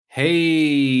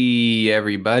Hey,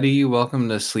 everybody. Welcome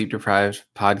to Sleep Deprived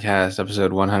Podcast,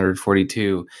 episode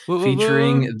 142,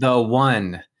 featuring the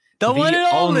one, the one and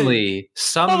only.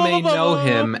 Some may know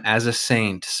him as a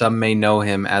saint, some may know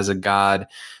him as a god,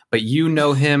 but you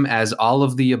know him as all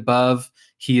of the above.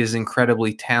 He is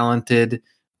incredibly talented,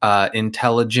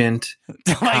 intelligent,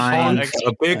 kind,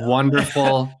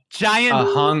 wonderful. Giant,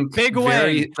 hunk, big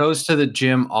wing. Goes to the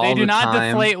gym all the time. They do not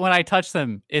deflate when I touch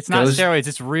them. It's not steroids.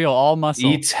 It's real, all muscle.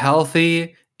 Eats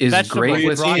healthy. Is great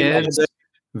with kids.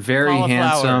 Very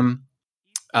handsome.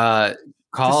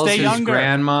 Calls his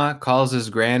grandma. Calls his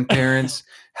grandparents.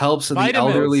 Helps the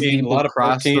elderly people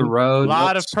cross the road. A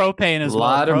lot of propane as well. A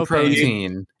lot of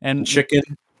protein. And chicken.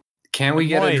 Can we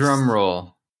get a drum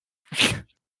roll?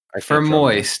 For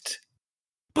Moist,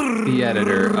 the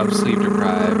editor of Sleep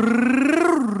Deprived.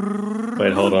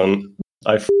 Wait, hold on.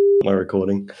 My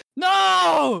recording.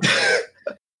 No!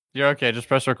 You're okay. Just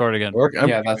press record again.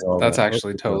 Yeah, that's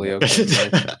actually totally okay.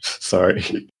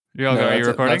 Sorry. You're okay. Are you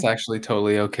recording? That's actually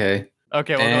totally okay.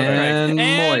 Okay, well, and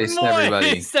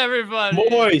Moist, everybody.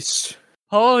 Moist.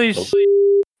 Holy shit.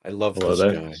 I love this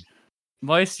guy.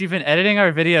 Moist, you've been editing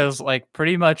our videos like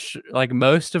pretty much like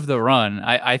most of the run.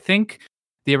 I think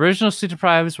the original Sleep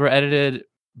Depriveds were edited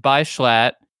by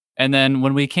Schlatt. And then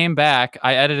when we came back,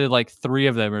 I edited like 3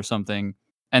 of them or something.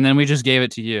 And then we just gave it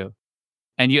to you.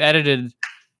 And you edited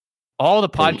all the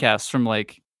podcasts from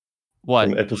like, what?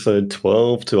 From episode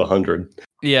 12 to 100.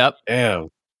 Yep. Damn.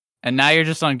 And now you're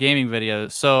just on gaming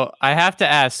videos. So I have to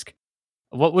ask,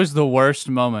 what was the worst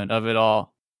moment of it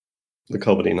all? The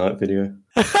comedy night video.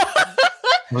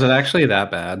 Was it actually that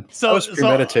bad? So it was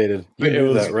premeditated. It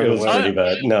was pretty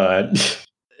bad. No,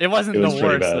 it wasn't the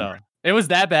worst though. It was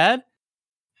that bad? I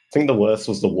think the worst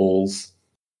was the walls.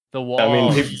 The walls. I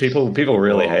mean, people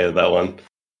really hated that one.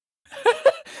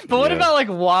 But what about like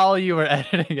while you were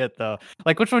editing it though?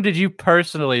 Like, which one did you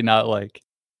personally not like?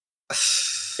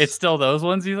 It's still those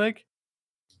ones you think?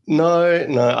 No,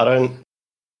 I don't.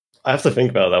 I have to think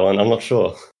about that one. I'm not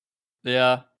sure.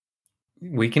 Yeah.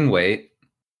 We can wait.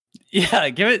 Yeah,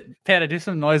 give it, Panda, do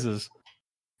some noises.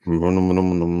 It's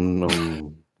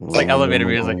like elevator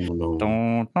music.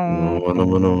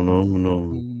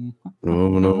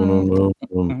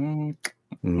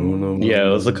 Yeah,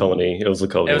 it was a comedy. It was a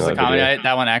comedy.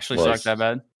 That one actually sucked that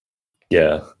bad.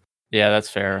 Yeah. Yeah, that's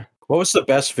fair. What was the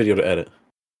best video to edit?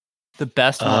 The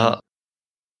best one?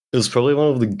 It was probably one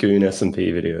of the Goon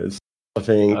S&P videos. I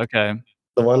think. Okay.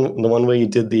 The one where you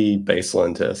did the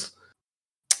baseline test.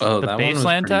 Oh, the that baseline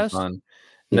one was test? Fun.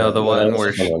 No, the one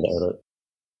where.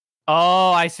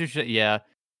 Oh, I see. Yeah.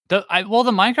 The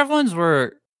Minecraft ones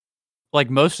were like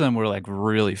most of them were like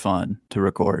really fun to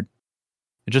record.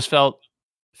 It just felt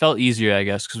easier, I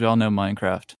guess, because we all know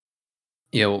Minecraft.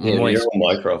 Yeah, well, you're all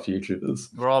Minecraft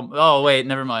YouTubers. We're all. Oh wait,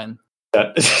 never mind.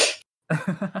 I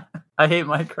hate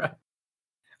Minecraft.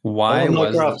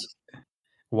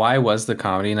 Why was the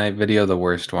comedy night video the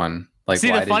worst one? Like,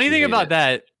 see, the funny thing about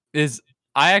that is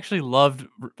I actually loved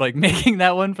like making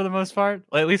that one for the most part.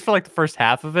 Like, at least for like the first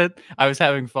half of it, I was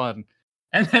having fun.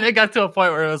 And then it got to a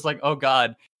point where it was like, oh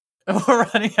god, we're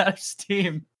running out of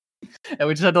steam. And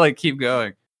we just had to like keep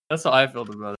going. That's how I felt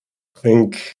about it. I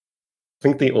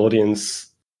think the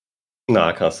audience. No,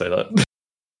 I can't say that.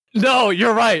 No,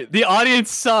 you're right. The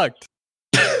audience sucked.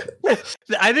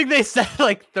 I think they said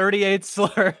like 38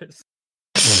 slurs.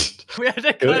 We had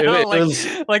to cut out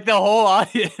like the whole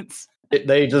audience.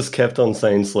 They just kept on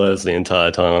saying slurs the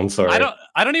entire time. I'm sorry. I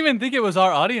don't even think it was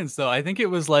our audience though. I think it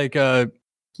was like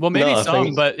maybe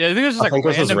some, but I think it was just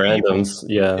like randoms.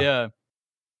 Yeah. Yeah.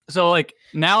 So like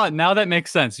now that makes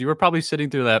sense. You were probably sitting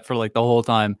through that for like the whole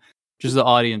time. Just the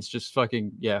audience just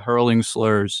fucking hurling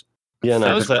slurs. Yeah, no,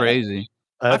 that was crazy.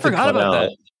 I forgot about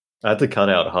that. I had to cut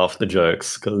out half the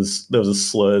jokes because there was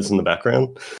slurs in the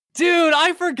background. Dude,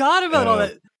 I forgot about all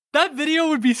that. That video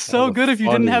would be so good if you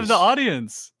didn't have the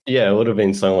audience. Yeah, it would have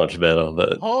been so much better.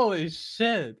 But holy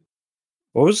shit!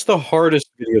 What was the hardest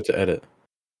video to edit?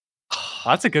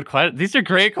 That's a good question. These are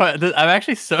great questions. I'm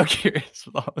actually so curious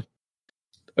about it.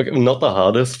 Okay, not the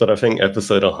hardest, but I think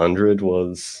episode 100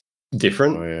 was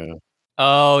different.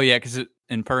 Oh yeah, because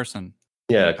in person.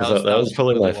 Yeah, because that was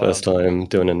probably my first time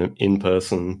doing an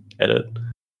in-person edit.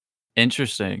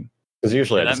 Interesting. Because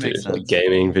usually I just do like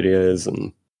gaming videos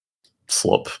and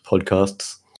slop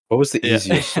podcasts. What was the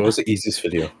easiest? What was the easiest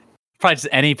video? Probably just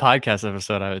any podcast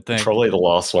episode, I would think. Probably the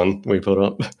last one we put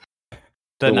up.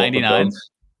 The 99?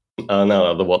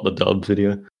 No, the What the Dub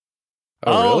video.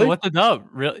 Oh, really? What the Dub?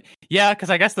 Really? Yeah, because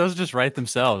I guess those just write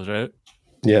themselves, right?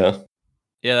 Yeah.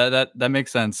 Yeah, that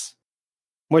makes sense.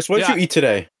 Moist, what did you eat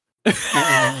today?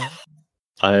 I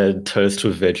had toast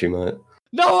with Vegemite.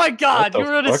 No, my God, What the you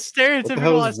were in a fuck? What the stereotypical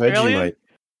hell is Australian. Vegemite?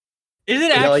 Is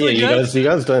it Oh, actually yeah, good? you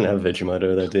guys don't have Vegemite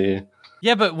over there, do you?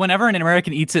 Yeah, but whenever an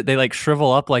American eats it, they like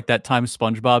shrivel up like that time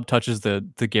SpongeBob touches the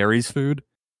Gary's food.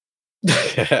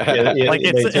 Yeah, Like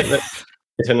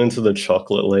they turn into the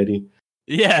chocolate lady.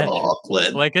 Yeah,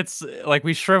 Chocolate. like it's like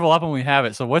we shrivel up when we have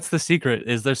it. So what's the secret?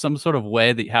 Is there some sort of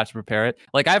way that you have to prepare it?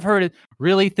 Like I've heard it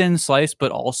really thin sliced,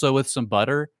 but also with some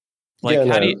butter. Like Yeah,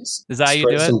 how no, do you? Is that how you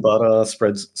do spread it? some butter,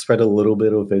 spread a little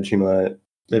bit of Vegemite,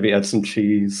 maybe add some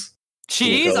cheese.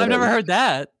 Cheese? I've never heard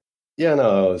that. Yeah, no,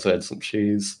 I always add some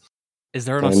cheese. Is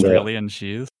there an And, Australian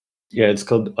cheese? Yeah, it's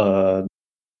called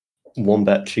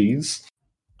wombat cheese.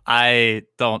 I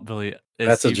don't believe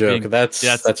That's a joke. That's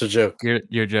a joke.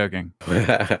 You're joking.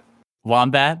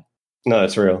 Wombat? No,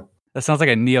 it's real. That sounds like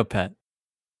a Neopet.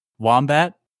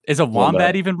 Wombat? Is a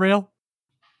wombat even real?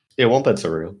 Yeah, wombats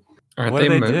are real. Aren't What they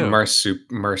do they do?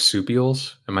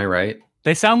 marsupials? Am I right?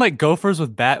 They sound like gophers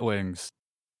with bat wings.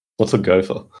 What's a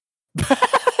gopher?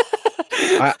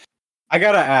 I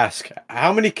gotta ask,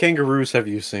 how many kangaroos have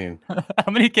you seen?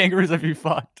 How many kangaroos have you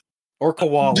fucked? Or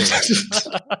koalas?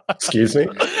 Excuse me?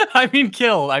 I mean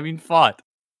killed. I mean fought.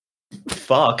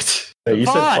 Fucked. No, you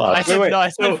said Fought. I fucked. said, Wait, no, I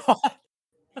said so- fought.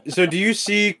 So do you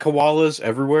see koalas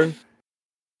everywhere?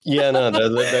 Yeah, no,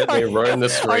 they roam the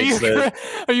streets.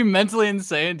 Are you mentally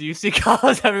insane? Do you see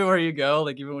koalas everywhere you go?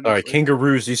 Like even when All you right,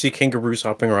 kangaroos. Do you see kangaroos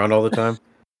hopping around all the time?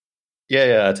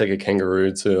 Yeah, I take a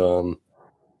kangaroo to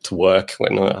work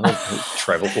when I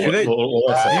travel for Do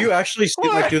you actually see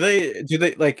like do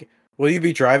they like will you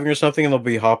be driving or something and they'll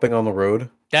be hopping on the road?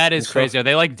 That is and crazy. stuff? Are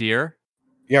they like deer?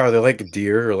 Yeah, are they like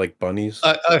deer or like bunnies?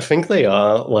 I think they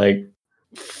are like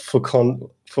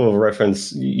for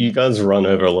reference. You guys run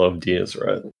over a lot of deers,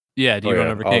 right? Yeah. Do you Oh, run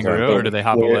yeah, over all the time. kangaroo or do they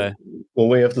hop away? Well,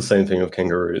 we have the same thing with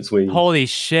kangaroos. We Holy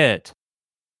shit.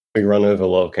 run over a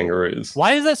lot of kangaroos.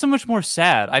 Why is that so much more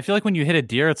sad? I feel like when you hit a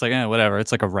deer, it's like, whatever.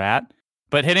 It's like a rat.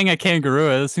 But hitting a kangaroo,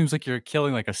 it seems like you're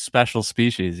killing like a special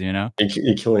species, you know?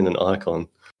 You're killing an icon.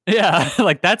 Yeah,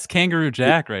 like that's Kangaroo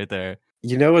Jack right there.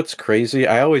 You know what's crazy?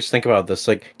 I always think about this.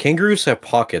 Like kangaroos have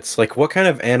pockets. Like what kind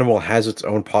of animal has its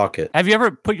own pocket? Have you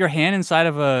ever put your hand inside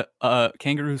of a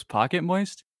kangaroo's pocket,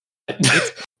 Moist?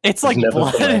 It's like Never put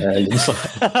my blood. hand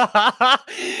inside.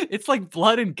 It's like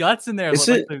blood and guts in there. Is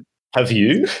but, it- like, Have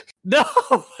you? No.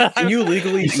 Can you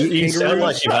legally eat You sound kangaroos?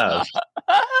 like you have.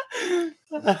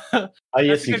 Oh,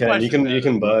 yes, That's a you good can. You question, can. You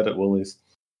can buy it at Woolies.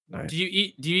 Do you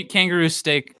eat kangaroo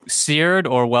steak seared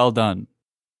or well done?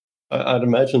 I'd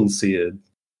imagine seared.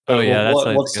 Oh, yeah, that's What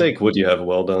like good. steak would you have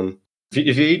well done?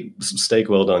 If you eat steak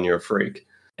well done, you're a freak.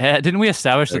 Didn't we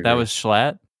establish I that agree. was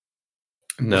Schlatt?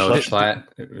 No, Schlatt-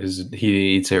 Schlatt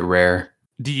he eats it rare.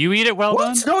 Do you eat it well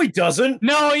done? What? No, he doesn't.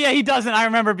 No, yeah, he doesn't. I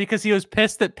remember because he was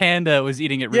pissed that Panda was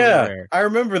eating it really Yeah, rare. I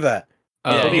remember that.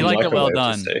 Yeah, Oh, he liked it well Microwave the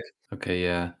done. steak. Okay,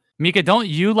 yeah. Mika, don't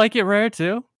you like it rare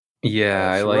too? Yeah,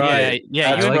 I That's like right. it.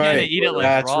 Yeah, That's you and right. Panda eat it like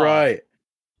That's raw. right.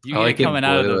 You I eat like it it coming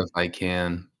out of boiled the. if I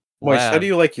can. Moist, Wow. how do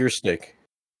you like your steak?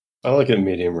 I like it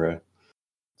medium rare.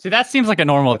 See, that seems like a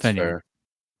normal That's opinion. fair.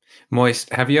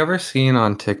 Moist, have you ever seen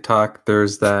on TikTok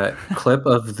there's that clip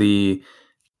of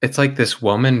it's like this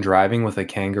woman driving with a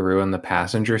kangaroo in the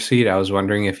passenger seat. I was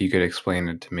wondering if you could explain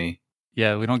it to me.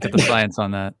 Yeah, we don't get the science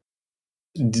on that.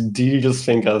 Do you just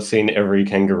think I've seen every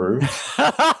kangaroo?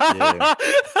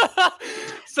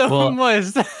 So Well,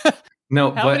 Moist.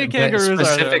 No, How many but kangaroos are there in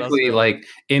specifically, Australia? like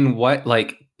in what,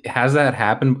 like has that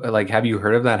happened? Like, have you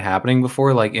heard of that happening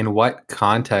before? Like, in what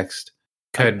context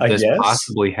could I this guess.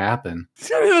 possibly happen? It's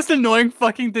gonna be the most annoying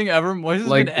fucking thing ever. Moist has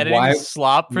Like, been editing why-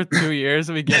 slop for 2 years,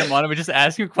 and we get him on, and we just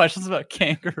ask him questions about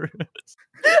kangaroos.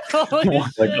 Holy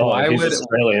Like, shit. oh, Why he's would-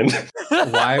 Australian.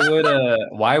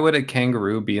 Why would a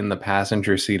kangaroo be in the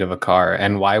passenger seat of a car,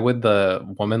 and why would the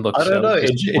woman look? I don't so know. It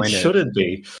disappointed? shouldn't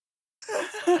be.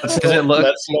 That's Does it look-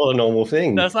 That's not a normal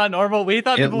thing. That's not normal. We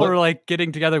thought It people look- were like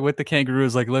getting together with the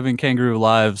kangaroos, like living kangaroo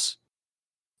lives.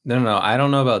 No, I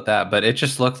don't know about that, but it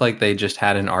just looked like they just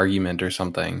had an argument or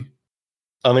something.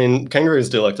 I mean, kangaroos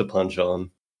do like to punch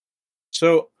on.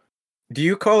 So, do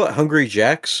you call it Hungry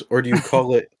Jack's or do you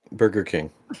call it Burger King?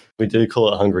 We do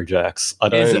call it Hungry Jacks. I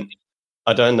Is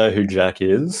don't know who Jack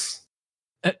is.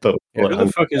 But Yeah, what who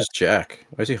the fuck is Jack?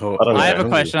 Why is he I don't know. I have a hungry.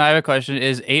 question. I have a question.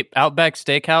 Is Outback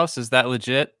Steakhouse, is that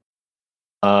legit?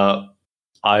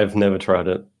 I've never tried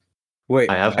it.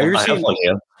 Wait, I have you ever I have seen? one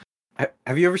here.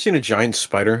 Have you ever seen a giant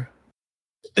spider?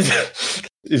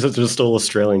 These are just all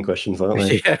Australian questions, aren't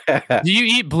they? Yeah. Do you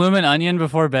eat bloomin' onion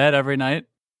before bed every night?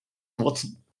 What's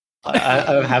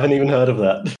I haven't even heard of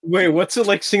that. Wait, what's it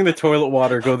like seeing the toilet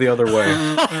water go the other way?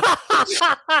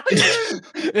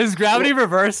 Is gravity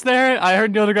reversed there? I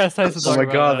heard Neil deGrasse Tyson Oh talk my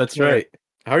about god, that. that's right.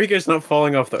 How are you guys not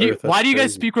falling off the earth? Why That's do you guys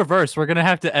crazy. speak reverse? We're gonna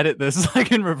have to edit this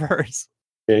like in reverse.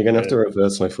 Yeah, you're gonna have to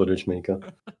reverse my footage maker.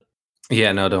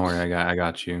 Yeah, no, don't worry. I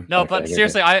got you. No, Okay, but okay.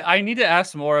 seriously, I need to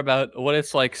ask more about what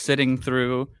it's like sitting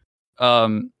through,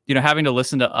 having to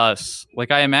listen to us.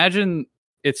 Like, I imagine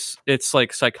it's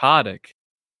like psychotic.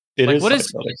 It Like, is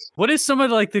psychotic. what is some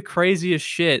of like the craziest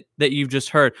shit that you've just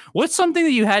heard? What's something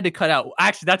that you had to cut out?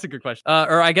 Actually, that's a good question.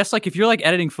 Or I guess like if you're like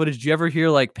editing footage, do you ever hear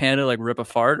like Panda like rip a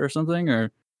fart or something?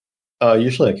 Or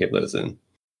Usually I keep those in.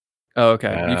 oh,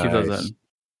 okay, you keep those Nice. in.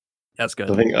 That's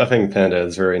good. I think Panda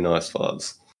has very nice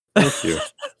farts. Thank you.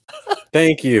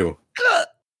 Thank you.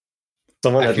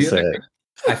 Someone I had to feel- say it.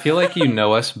 I feel like you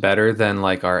know us better than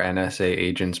like our NSA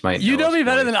agents might. You know us, me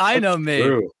better than Moist. I know me.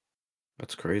 True.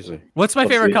 That's crazy. What's my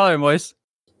What's favorite the- color, Moist?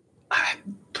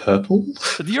 Purple?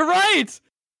 You're right.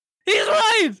 He's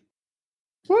right.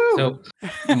 Woo! So,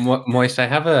 Moist, I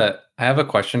have a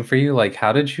question for you. Like,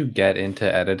 how did you get into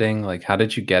editing? Like, how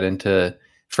did you get into?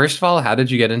 First of all, how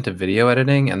did you get into video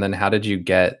editing, and then how did you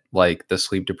get like the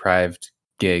sleep deprived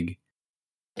gig?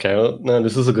 Okay, well, no,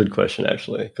 this is a good question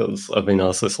actually, because I've been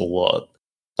asked this a lot.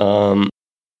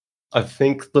 I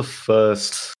think the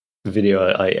first video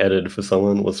I edited for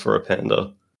someone was for a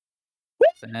panda.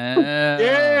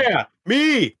 Yeah,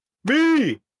 me,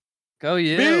 Go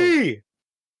you. me.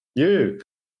 You.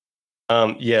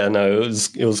 Yeah, no,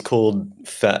 it was called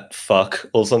Fat Fuck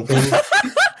or something.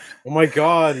 Oh my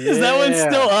god! Is that one yeah.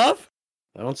 still up?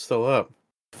 That one's still up.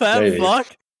 Fat Maybe. fuck.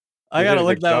 I You gotta did a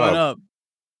look good that one job. up.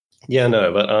 Yeah,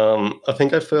 no, but I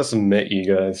think I first met you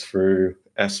guys through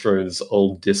Astro's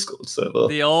old Discord server.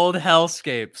 The old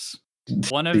hellscapes.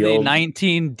 One of the old-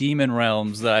 19 demon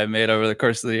realms that I've made over the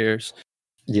course of the years.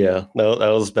 Yeah, that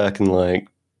was back in that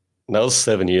was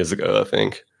 7 years ago, I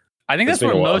think. I think It's that's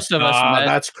where been a while. most of us met.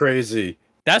 That's crazy.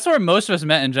 That's where most of us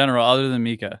met in general, other than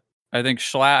Mika. I think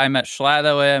I met Schlatt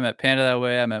that way, I met Panda that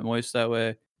way, I met Moist that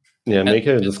way. Yeah,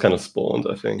 Miko just kind of spawned,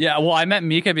 I think. Yeah, well, I met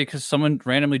Mika because someone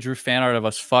randomly drew fan art of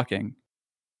us fucking.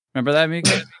 Remember that,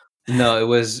 Mika? No, it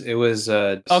was.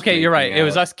 just Okay, you're right. making It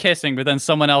was out. us kissing, but then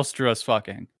someone else drew us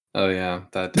fucking. Oh yeah,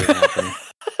 that did happen.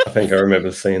 I think I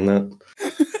remember seeing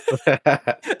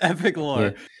that. Epic lore.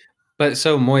 Yeah. But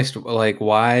so Moist,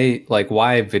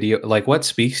 why video? Like, what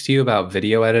speaks to you about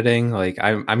video editing? Like,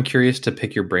 I'm curious to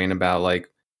pick your brain about like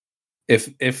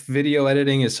if video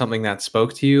editing is something that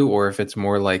spoke to you, or if it's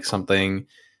more like something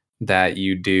that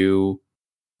you do,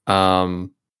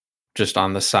 just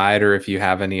on the side, or if you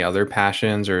have any other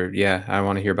passions, or yeah, I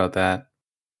want to hear about that.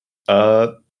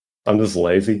 I'm just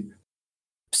lazy.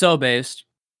 So based.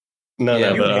 No, Yeah,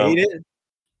 no, You but hate it?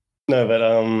 no, but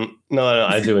no,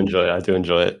 I do enjoy it. I do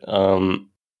enjoy it.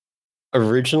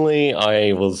 Originally,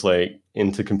 I was like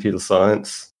into computer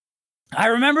science. I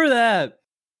remember that.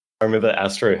 I remember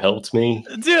Astro helped me.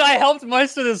 Dude, I helped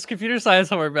most of this computer science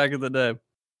homework back in the day.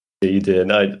 Yeah, you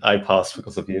did. I passed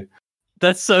because of you.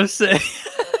 That's so sick.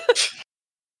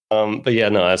 But yeah,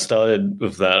 no, I started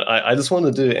with that. I just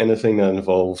wanted to do anything that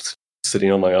involved sitting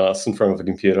on my ass in front of a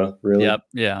computer, really. Yep.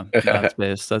 Yeah. No, that's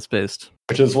based. That's based.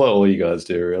 Which is what all you guys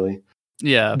do, really.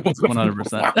 Yeah.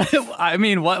 100%. I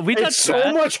mean, what we It's touched so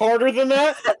that. much harder than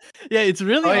that. Yeah, it's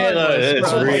really Oh yeah, hard. no, Moist. it's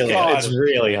Oh my really, God. it's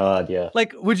really hard. Yeah.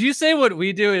 Like, would you say what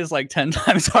we do is like 10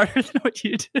 times harder than what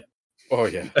you do? Oh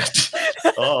yeah.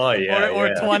 Oh yeah, or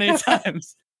yeah. 20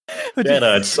 times? Would Yeah, you-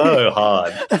 no, it's so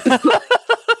hard.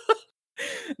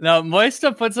 No,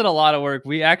 Moista puts in a lot of work.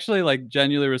 We actually like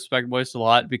genuinely respect Moist a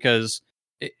lot because,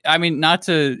 I mean, not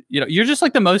to, you're just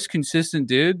like the most consistent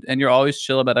dude and you're always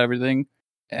chill about everything.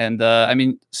 And I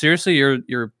mean, seriously,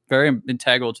 you're very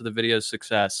integral to the video's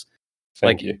success.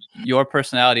 Thank you. Your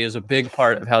personality is a big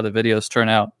part of how the videos turn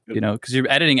out, because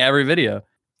you're editing every video.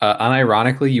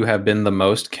 Unironically, you have been the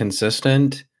most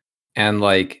consistent, and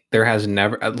like there has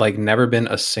never been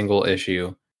a single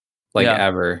issue,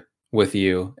 ever with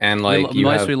you. And like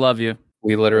Moist, we love you.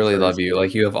 we literally That's love you.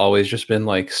 Like you have always just been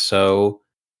like so,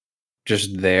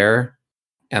 just there,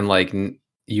 and like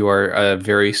you are a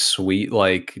very sweet,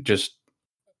 like just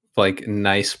like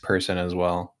nice person as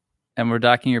well. And we're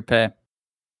docking your pay.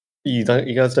 You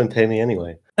guys don't pay me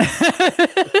anyway.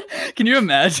 Can you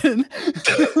imagine?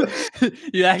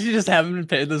 You actually just haven't been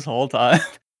paid this whole time.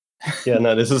 Yeah,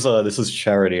 no, this is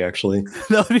charity actually.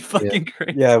 That would be fucking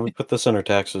great. Yeah, we put this in our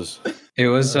taxes. It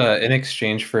was in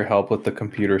exchange for help with the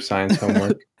computer science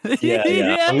homework.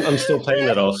 Yeah. I'm still paying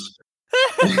it off.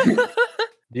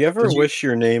 Do you ever Did you- wish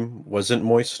your name wasn't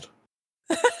Moist?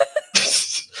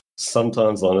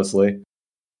 Sometimes, honestly.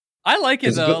 I like it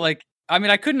It's though. good- Like, I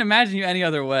mean, I couldn't imagine you any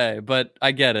other way, but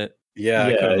I get it. Yeah, I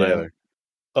Yeah, couldn't yeah. either.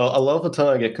 A lot of the time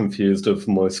I get confused with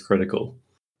Moist Critical.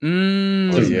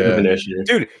 Mm. It's a bit of an issue.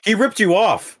 Dude, he ripped you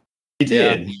off. He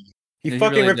did. Yeah. He He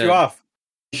fucking really ripped did. you off.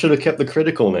 He should have kept the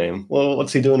critical name. Well,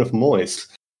 what's he doing with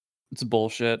Moist? It's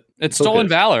bullshit. It's Look stolen at-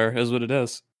 valor, is what it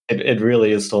is. It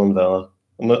really is stolen valor.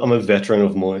 I'm a veteran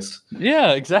of Moist.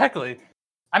 Yeah, exactly.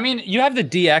 I mean, you have the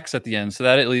DX at the end, so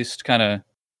that at least kind of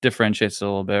differentiates it a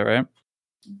little bit, right?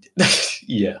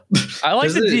 Yeah. I like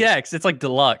Does the it- DX. It's like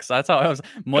deluxe. That's how I was.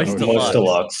 Moist Oh, deluxe. Moist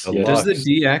Deluxe. Yeah. Does the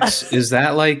Deluxe. DX is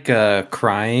that like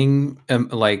crying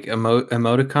like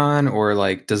emoticon or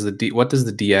like does what does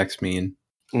the DX mean?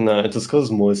 No, it's just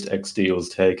because Moist XD was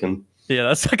taken. Yeah,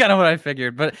 that's kind of what I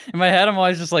figured. But in my head, I'm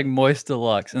always just like Moist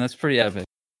Deluxe, and that's pretty epic.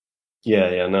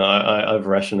 Yeah, no, I've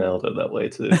rationaled it that way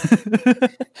too.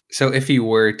 So if you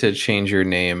were to change your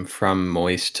name from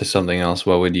Moist to something else,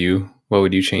 what would you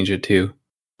change it to?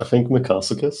 I think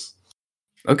Mikasakis.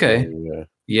 Okay. Yeah.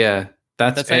 Yeah.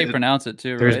 That's how you pronounce it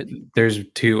too, there's right? there's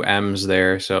two M's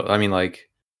there, so I mean like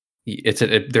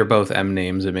they're both M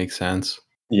names, it makes sense.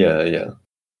 Yeah.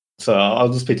 So I'll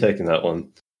just be taking that one.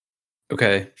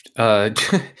 Okay.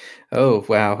 Oh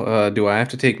wow. Do I have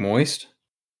to take Moist?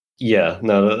 Yeah,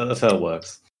 no, that's how it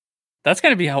works. That's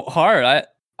gonna be hard. I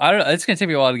don't know. It's gonna take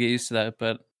me a while to get used to that,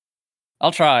 but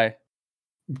I'll try.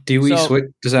 Do we So- switch?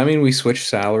 Does that mean we switch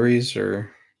salaries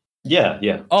or?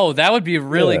 Yeah. Oh, that would be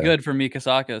really Yeah. good for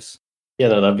Mikasakis. Yeah,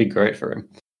 no, that'd be great for him.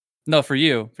 No, for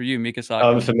you,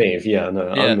 Mikasakis. For me, yeah,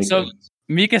 no. Yeah, I'm so-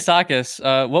 Mika.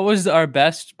 Mikasakis, what was our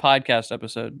best podcast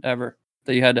episode ever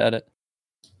that you had to edit?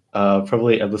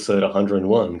 Probably episode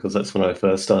 101, because that's when I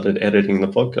first started editing the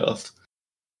podcast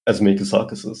as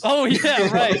Mikasakis'. Oh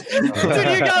yeah, right. Dude,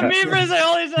 you got me for a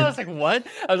second. I was like, what?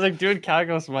 I was like doing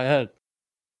calculus in my head.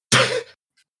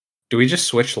 Do we just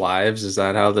switch lives? Is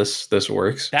that how this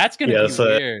works? That's gonna Yeah, be so-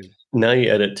 weird. Now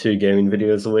you edit 2 gaming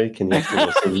videos a week, and you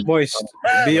have to listen Moist,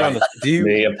 be honest. to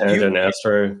me, a Panda, and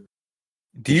Astro.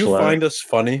 Do you Flat. find us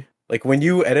funny? Like when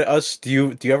you edit us, do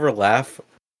you ever laugh?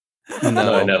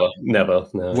 No, never.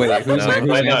 No. Wait, who's, No. who's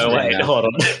Wait, answering now? hold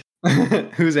on.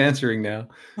 Who's answering now?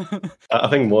 I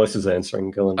think Moist is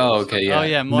answering. Go on. Oh, Moist. okay, yeah. Oh,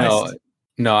 yeah, Moist.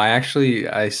 No,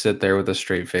 I sit there with a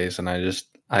straight face and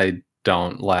I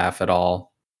don't laugh at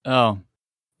all. Oh.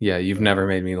 Yeah, you've never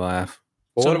made me laugh.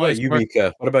 Well, So what about Moist, you, we're-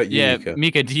 Mika? What about you, Yeah, Mika?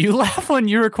 Mika, do you laugh when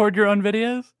you record your own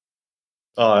videos?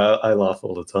 Oh, I laugh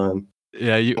all the time.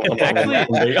 Yeah, you Actually-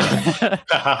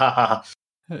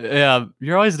 yeah,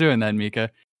 you're always doing that, Mika.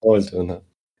 Always doing that.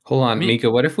 Hold on, Me- Mika.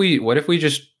 What if we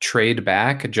just trade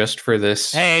back just for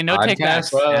this? Hey, no take backs.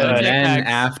 podcast, No and take then backs.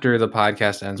 after the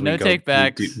podcast ends, No we go, take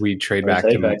backs. We trade back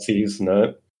to Take-backsies,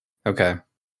 no. Okay.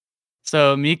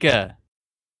 So, Mika,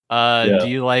 Yeah. do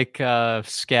you like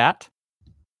scat?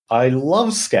 I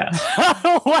love scat.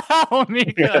 Wow,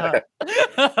 Mika.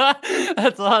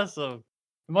 That's awesome.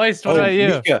 Moist, what about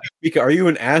you? Mika, are you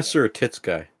an ass or a tits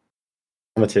guy?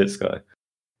 I'm a tits guy.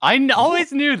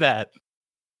 Always knew that.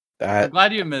 I'm That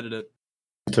glad you admitted it.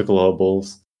 I took a lot of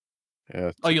balls.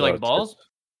 yeah, Oh, you like balls?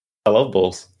 I love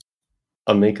balls.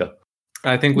 I'm Mika.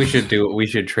 I think we should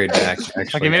trade back. Actually,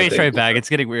 Okay, maybe I think. trade back. It's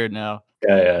getting weird now.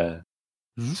 Yeah.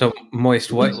 So,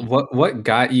 Moist, what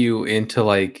got you into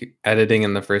like editing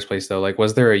in the first place though? Like,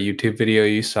 was there a YouTube video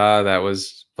you saw that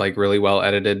was like really well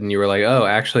edited and you were like, oh,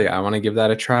 actually I want to give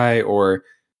that a try? Or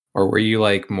were you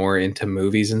like more into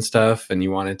movies and stuff and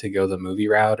you wanted to go the movie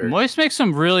route? Or Moist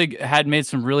had made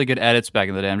some really good edits back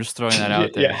in the day. I'm just throwing that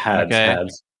out there. Yeah, had.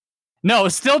 No,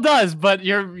 it still does, but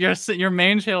your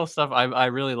main channel stuff I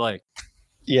really like.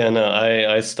 Yeah, no,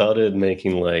 I started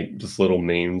making like just little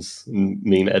memes,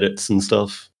 meme edits and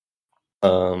stuff.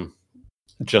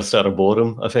 Just out of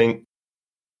boredom, I think.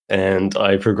 And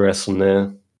I progressed from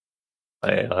there.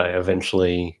 I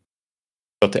eventually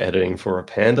got to editing for a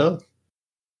panda.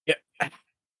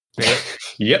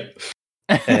 Yep.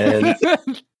 And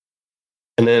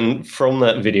then from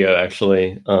that video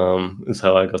actually, is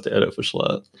how I got to edit for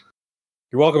Schlatt.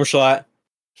 You're welcome, Schlatt.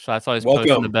 That's always Welcome.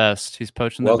 poaching the best. He's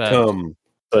poaching the best. Welcome.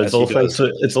 So Yes, it's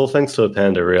all he thanks to a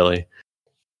panda, really.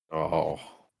 Oh,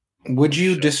 would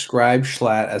you describe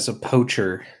Schlatt as a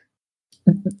poacher?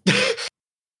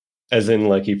 As in,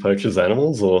 like, he poaches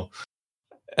animals, or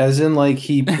As in, like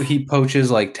he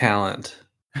poaches like talent.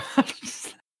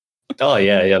 oh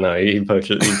yeah, no, he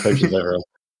poaches everyone.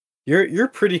 you're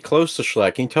pretty close to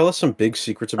Schlatt. Can you tell us some big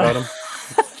secrets about him,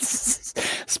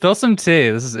 Spill some tea.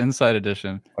 This is Inside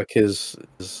Edition. like his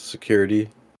security?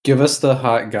 Give us the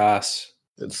hot goss.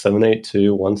 It's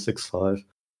 782-165.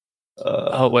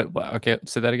 Oh wait, what? Okay,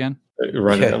 say that again.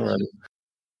 Write it Yeah. down, right?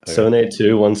 Okay.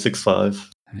 782-165.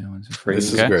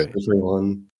 This is great.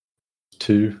 312.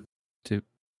 Two.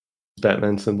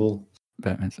 Batman symbol.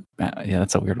 Batman's. Yeah,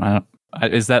 that's a weird one.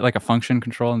 Is that like a function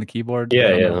control on the keyboard?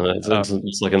 Yeah,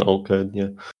 it's like an alt code. Yeah.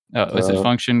 Oh, is it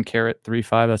function caret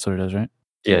 35? That's what it is, right?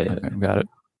 Yeah, Okay, got it.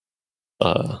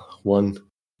 1,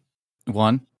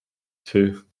 1,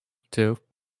 2, 2,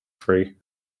 3.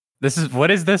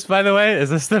 What is this, by the way? Is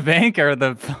this the bank or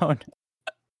the phone?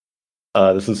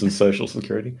 This is his social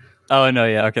security. Oh no,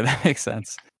 yeah, okay, that makes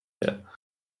sense. Yeah.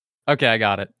 Okay, I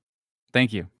got it.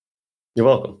 Thank you. You're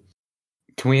welcome.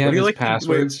 Can we have his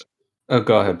passwords? Oh,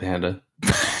 go ahead, Panda.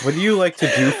 What do you like to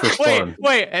do for fun?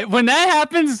 Wait. When that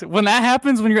happens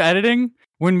when you're editing,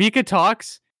 when Mika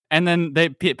talks and then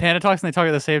Panda talks and they talk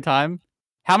at the same time,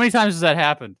 how many times does that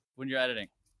happen when you're editing?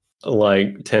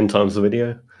 Like 10 times the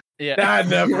video. Yeah. That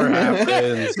never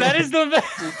happens. That is the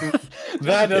best.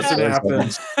 That doesn't happen.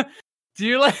 Do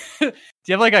you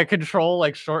have like a control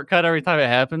like shortcut every time it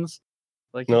happens?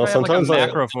 Like No, sometimes like a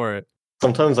macro for it.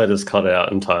 Sometimes I just cut it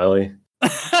out entirely.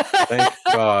 Thank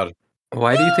God.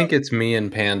 Why do you think it's me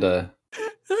and Panda?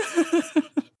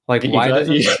 Like, You why guys,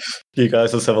 doesn't you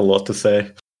guys just have a lot to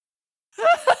say.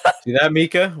 See that,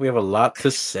 Mika? We have a lot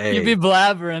to say. You be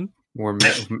blabbering.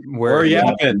 We're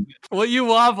yapping. What you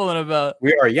waffling about?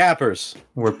 We are yappers.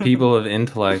 We're people of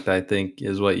intellect, I think,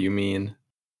 is what you mean.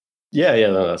 Yeah,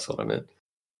 no, that's what I meant.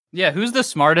 Yeah, who's the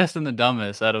smartest and the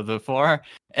dumbest out of the four?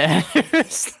 And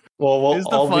Well, who's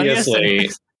the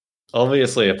funniest?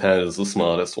 obviously, a Panda is the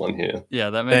smartest one here. Yeah,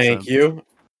 that makes sense. Thank you.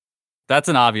 That's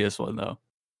an obvious one, though.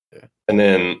 And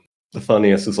then the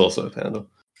funniest is also a Panda.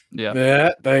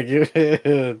 Yeah. Thank you.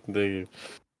 Thank you.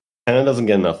 Panda doesn't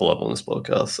get enough love on this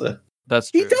podcast, so.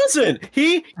 That's true. He doesn't.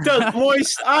 He does.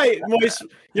 Moist. Moist.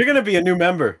 You're gonna be a new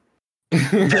member.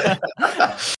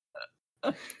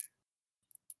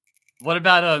 What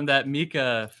about that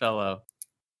Mika fellow?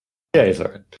 Yeah, he's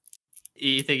alright.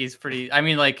 You think he's pretty? I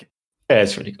mean, like, Yeah,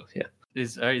 it's pretty good. Yeah.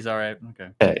 he's all right. Okay.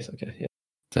 Yeah, he's okay. Yeah.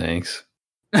 Thanks.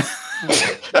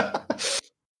 I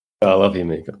love you,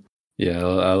 Mika. Yeah,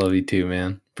 I love you too,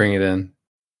 man. Bring it in.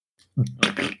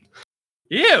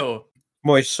 Ew.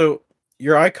 Moist. So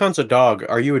your icon's a dog.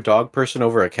 Are you a dog person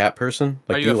over a cat person?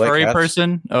 Are you a furry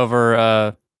person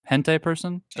over hentai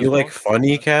person? Do you like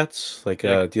funny cats? Like,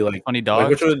 do you like funny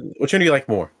dogs? Like which one do you like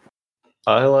more?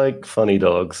 I like funny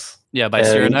dogs. Yeah, by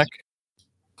Cyranek.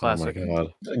 Classic. Oh my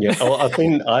God. Yeah, well, I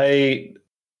think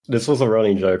this was a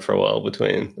running joke for a while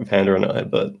between Panda and I,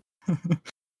 but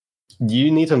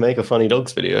you need to make a funny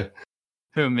dogs video.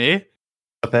 Who, me?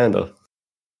 A Panda.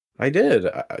 I did.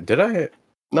 Did I?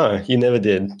 No, you never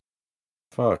did.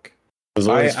 Fuck. There's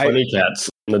always funny cats,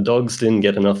 and the dogs didn't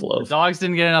get enough love. The dogs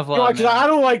didn't get enough love. No, I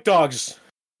don't like dogs.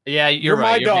 Yeah, you're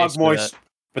right. My You're dog, Moist.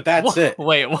 But that's it.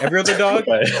 Wait, what? Every other dog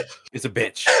Okay. is a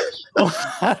bitch.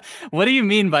 What do you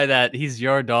mean by that? He's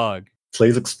your dog.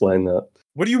 Please explain that.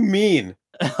 What do you mean?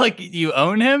 Like you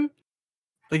own him?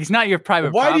 Like he's not your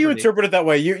private Why property. do you interpret it that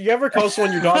way? You ever call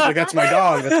someone your dog? Like, that's my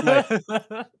dog. That's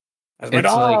my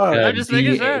dog. Like I'm just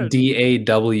making sure.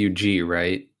 DAWG,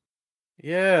 right?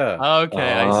 Yeah.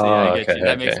 Okay, I see. I get okay, you.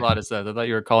 That makes okay. a lot of sense. I thought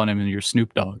you were calling him your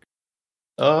Snoop Dogg.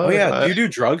 Oh yeah. Do you do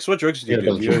drugs? What drugs do you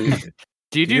do?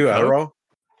 Do you do you Adderall?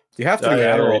 You have to do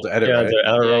Adderall to edit, yeah, right? I do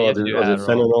Adderall, Yeah, I do Adderall.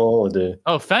 fentanyl, I do...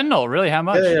 Oh, fentanyl? Really? How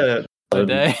much? Yeah. A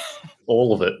day?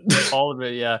 All of it. All of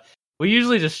it, yeah. We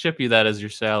usually just ship you that as your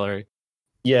salary.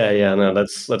 Yeah, no,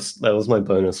 that was my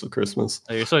bonus for Christmas.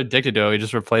 Oh, you're so addicted to it, we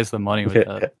just replace the money with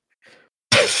that.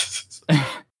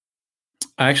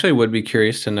 I actually would be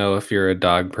curious to know if you're a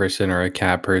dog person or a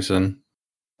cat person.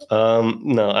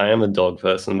 No, I am a dog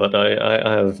person, but I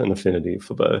have an affinity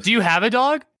for both. Do you have a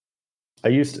dog? I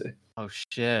used to. Oh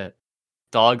shit.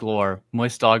 Dog lore.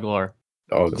 Moist dog lore.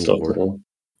 Dog Just lore.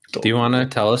 Do you want to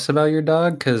tell us about your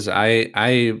dog? Because I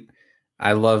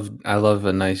love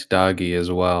a nice doggy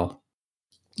as well.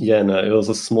 Yeah, no, it was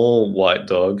a small white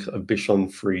dog, a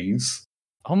Bichon Frise.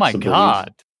 Oh my I believe.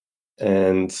 god.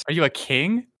 And Are you a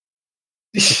king?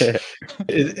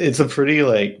 it's a pretty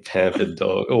like pampered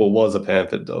dog, or was a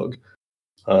pampered dog.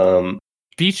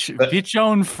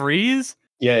 Bichon Frise?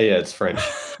 Yeah, it's French.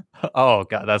 Oh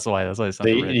god, that's why it sounds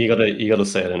weird. You gotta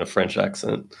say it in a French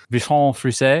accent. Bichon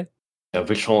Frise? Yeah,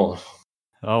 Bichon.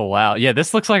 Oh wow. Yeah,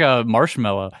 this looks like a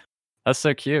marshmallow. That's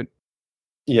so cute.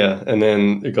 Yeah, and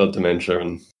then it got dementia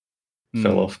and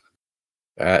fell off.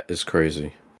 That is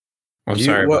crazy. I'm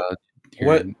sorry about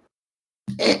what?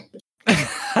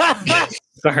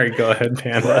 Sorry, go ahead,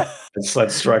 Panda. It's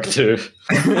like strike two.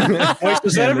 Wait,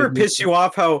 does that ever piss you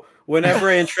off how whenever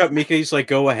I interrupt Mika, he's like,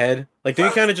 go ahead? Like, do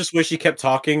you kind of just wish he kept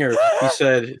talking or he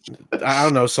said, I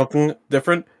don't know, something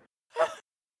different?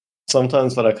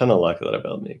 Sometimes, but I kind of like that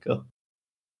about Mika.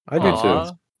 I do too.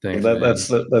 Thanks,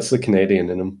 That's the Canadian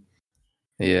in him.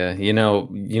 Yeah,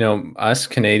 us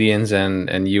Canadians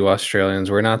and you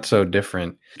Australians, we're not so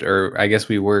different. Or I guess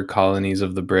we were colonies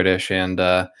of the British, and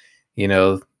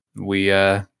we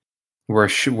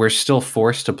we're still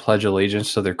forced to pledge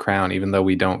allegiance to their crown, even though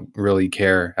we don't really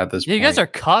care at this Yeah, point. you guys are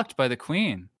cocked by the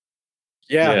Queen.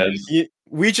 Yeah,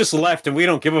 we just left and we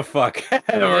don't give a fuck. Right,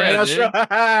 dude.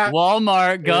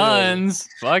 Walmart guns.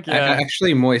 Fuck yeah.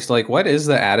 Actually, Moist, like, what is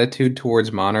the attitude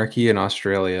towards monarchy in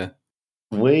Australia?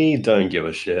 We don't give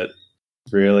a shit,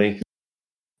 really.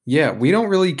 Yeah, we don't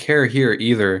really care here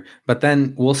either, but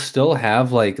then we'll still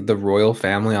have like the royal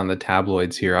family on the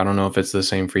tabloids here. I don't know if it's the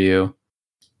same for you.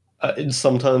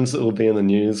 Sometimes it will be in the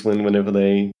news whenever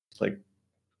they like.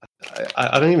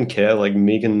 I don't even care. Like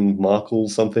Meghan Markle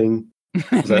something.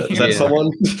 Is that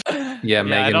someone? Yeah,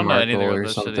 Meghan Markle or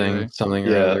something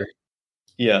or other.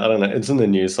 Yeah, I don't know. It's in the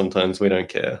news sometimes. We don't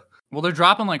care. Well, they're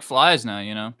dropping like flies now.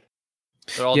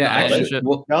 They're all dying and shit.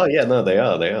 Well, oh yeah, no, they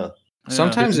are.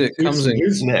 Sometimes it comes in.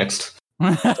 Who's next?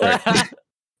 Probably.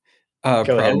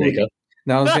 Ahead, Mika.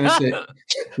 No, I was gonna say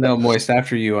no, Moist.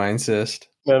 After you, I insist.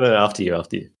 No, after you.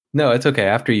 No, it's okay.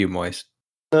 After you, Moist.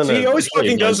 No, See, he always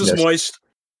fucking does this, Moist.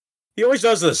 He always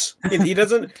does this. He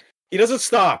doesn't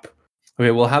stop.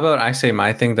 Okay, well, how about I say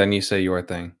my thing, then you say your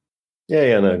thing?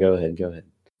 Yeah, no, go ahead.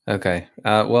 Okay.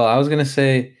 Well, I was gonna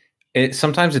say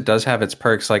sometimes it does have its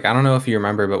perks. Like, I don't know if you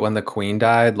remember, but when the Queen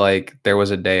died, like there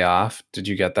was a day off. Did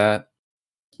you get that?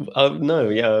 No,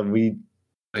 yeah,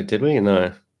 did we? No.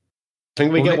 I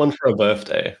think we get one for a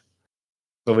birthday.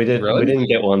 But we didn't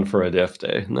get one for a death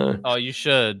day, no. Oh, you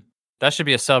should. That should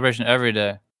be a celebration every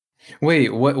day. Wait,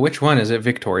 which one? Is it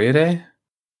Victoria Day?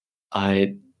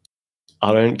 I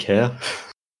don't care.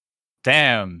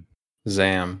 Damn.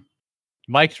 Zam.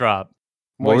 Mic drop.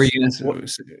 What were you gonna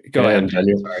say? Go ahead,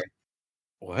 Daniel. Sorry.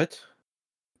 What?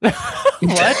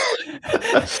 What?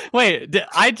 Wait,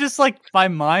 I just my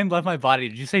mind left my body.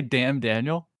 Did you say damn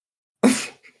Daniel?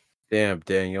 Damn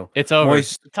Daniel. It's over.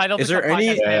 Moist, title is there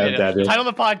any title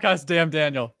of the podcast, Damn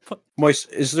Daniel.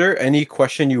 Moist, is there any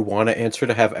question you want to answer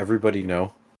to have everybody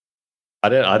know? I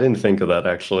didn't think of that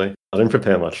actually. I didn't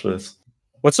prepare much for this.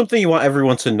 What's something you want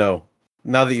everyone to know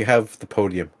now that you have the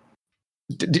podium?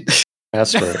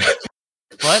 Astro.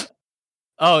 What?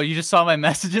 Oh, you just saw my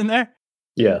message in there?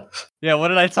 Yeah. Yeah, what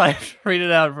did I type? Read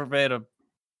it out verbatim.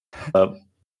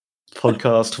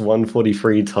 Podcast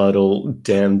 143 title,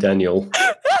 Damn Daniel.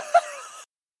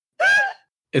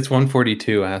 It's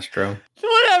 142, Astro.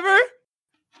 Whatever.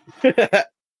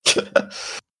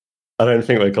 I don't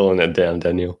think we're calling it Damn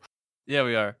Daniel. Yeah,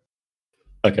 we are.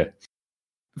 Okay.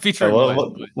 Featuring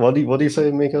what do you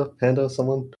say, Mika? Panda,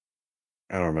 someone?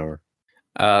 I don't remember.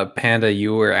 Panda,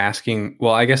 you were asking.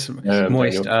 Well, I guess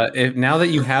Moist. If now that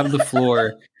you have the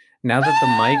floor, now that the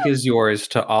mic is yours,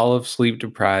 to all of sleep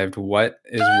deprived, what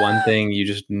is one thing you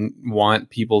just want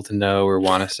people to know or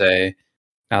want to say?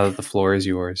 Now that the floor is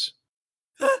yours.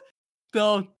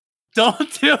 Don't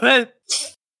do it.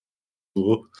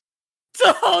 Ooh.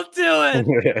 Don't do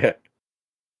it.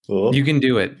 Ooh. You can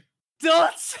do it.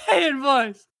 Don't say it,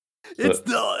 boys.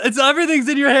 It's everything's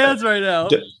in your hands right now.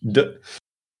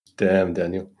 Damn,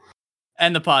 Daniel.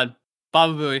 End the pod.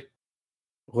 Baba Booey.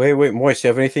 Wait, Moist, you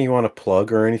have anything you want to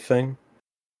plug or anything?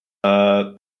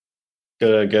 Go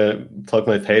plug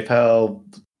my PayPal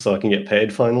so I can get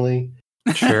paid finally.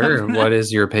 Sure. What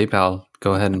is your PayPal?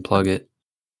 Go ahead and plug it.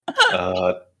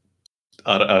 I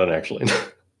don't actually know.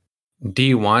 Do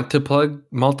you want to plug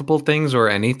multiple things or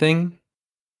anything?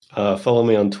 Follow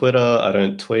me on Twitter. I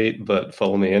don't tweet, but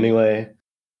follow me anyway.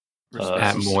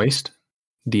 At Moist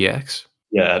DX.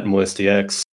 Yeah, at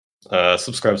MoistDX.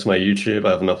 Subscribe to my YouTube.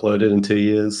 I haven't uploaded in 2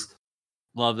 years.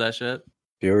 Love that shit.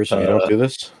 Viewers, if you don't do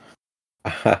this,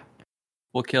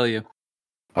 we'll kill you.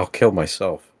 I'll kill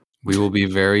myself. We will be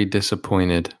very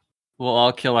disappointed. We'll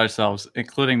all kill ourselves,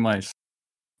 including mice.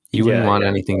 You wouldn't want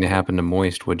anything to happen to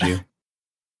Moist, would you?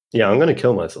 Yeah, I'm going to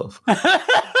kill myself. Baba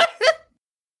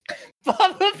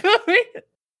Booey.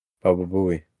 Baba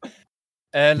Booey.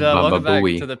 And welcome back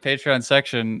to the Patreon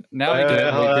section. Now we did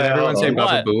everyone say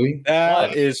Baba Booey?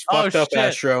 That is fucked up, shit.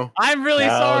 Astro. I'm really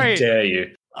sorry. How dare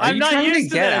you? I'm not used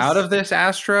to get this. out of this,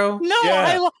 Astro? No,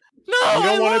 Yeah. no. You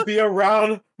don't want to be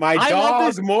around my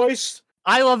dog, Moist?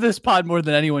 I love this pod more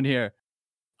than anyone here.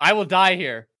 I will die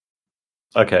here.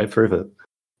 Okay, prove it.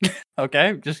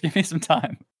 Okay, just give me some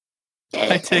time.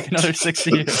 I take another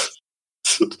 60 years.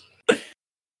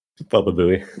 Baba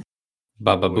Booey.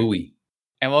 Baba Booey.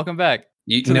 And welcome back.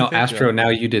 Astro, now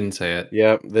you didn't say it.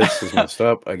 Yep, this is messed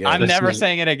up again. I'm never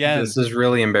saying it again. This is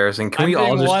really embarrassing. Can we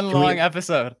all just one long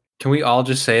episode? Can we all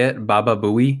just say it? Baba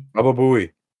Booey? Baba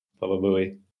Booey. Baba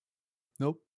Booey.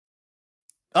 Nope.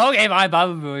 Okay, fine.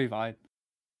 Baba Booey, fine.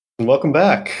 Welcome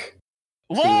back.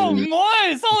 Whoa,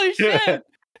 Moise! Holy shit!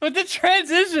 With the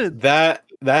transition.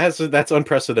 That's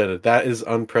unprecedented. That is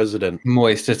unprecedented.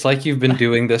 Moist, it's like you've been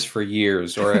doing this for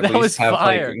years, or at That least was have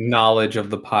fire. like knowledge of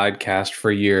the podcast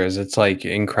for years. It's like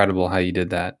incredible how you did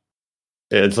that.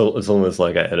 Yeah, it's almost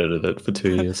like I edited it for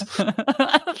 2 years.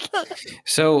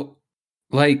 So,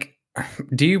 like,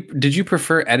 did you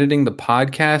prefer editing the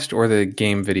podcast or the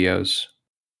game videos?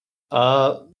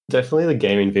 Definitely the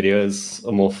gaming videos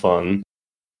are more fun.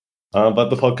 But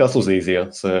the podcast was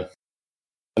easier, so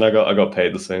and I got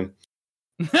paid the same.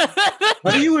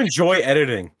 How do you enjoy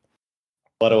editing?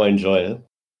 Why do I enjoy it?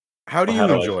 How do you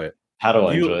enjoy it? How do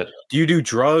I enjoy it? Do you do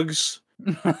drugs?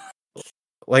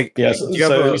 Like, Yeah,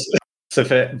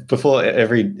 before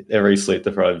every sleep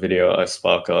deprived video, I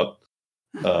spark up.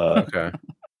 Okay.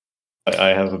 I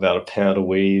have about a pound of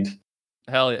weed.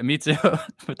 Hell yeah, me too.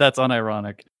 But that's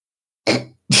unironic.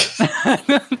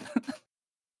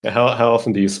 How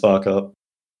often do you spark up?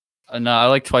 No, I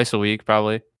like twice a week,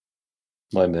 probably.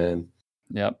 My man.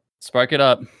 Yep. Spark it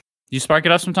up. You spark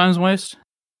it up sometimes, Moist?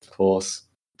 Of course.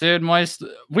 Dude, Moist,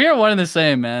 we are one and the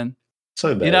same, man.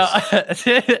 So bad. You know,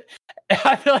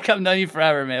 I feel like I've known you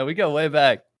forever, man. We go way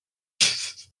back.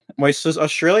 Moist, does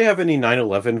Australia have any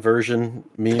 9/11 version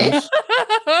memes?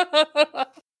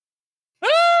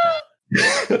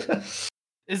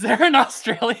 Is there an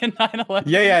Australian 9/11?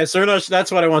 Yeah.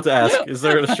 That's what I want to ask. Is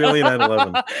there an Australian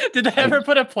 9/11? Did they ever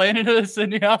put a plane into the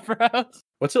Sydney Opera House?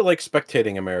 What's it like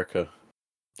spectating America?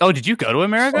 Oh, did you go to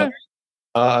America?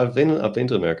 I've been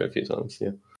to America a few times.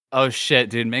 Yeah. Oh shit,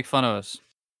 dude! Make fun of us.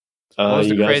 What was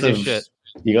the craziest shit?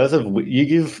 You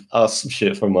give us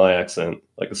shit for my accent,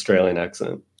 like Australian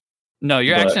accent. No,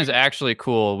 your accent is actually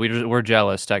cool. We're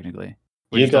jealous, technically.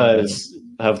 You guys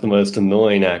have the most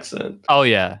annoying accent. Oh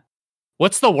yeah.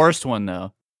 What's the worst one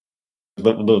though?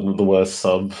 The worst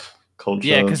subculture.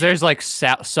 Yeah, because there's like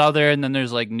Southern, then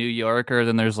there's like New Yorker,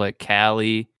 then there's like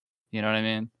Cali. You know what I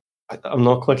mean? I'm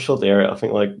not quite sure the area. I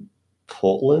think like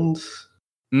Portland.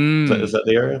 Is that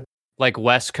the area? Like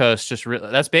West Coast,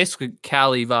 that's basically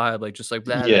Cali vibe, like just like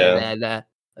blah, yeah, blah, blah, blah.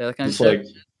 That kind it's of shit. Like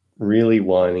really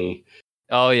whiny.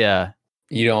 Oh yeah.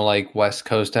 You don't like West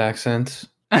Coast accents?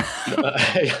 I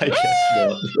guess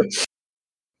not.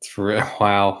 It's real.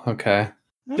 Wow. Okay.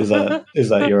 Is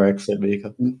that your accent,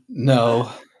 Mika?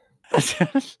 No. You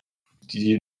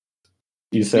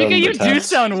sound. Mika, you do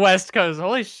sound West Coast.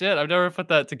 Holy shit! I've never put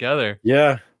that together.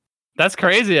 Yeah. That's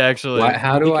crazy, actually.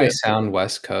 How do I sound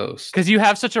West Coast? Because you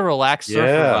have such a relaxed surfer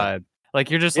vibe. Like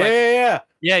you're just yeah.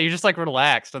 You're just like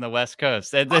relaxed on the West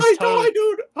Coast. High tide,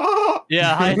 dude. Ah.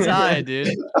 Yeah, high tide,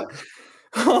 dude.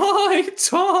 High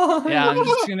tide. Yeah, I'm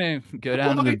just gonna go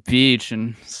down to the beach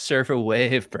and surf a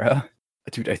wave, bro.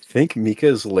 Dude, I think Mika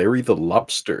is Larry the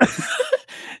Lobster.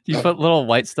 You put little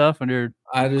white stuff under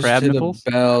crab nipples?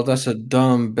 A bell. That's a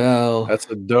dumb bell. That's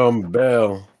a dumb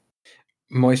bell.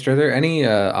 Moist, are there any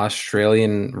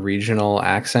Australian regional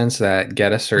accents that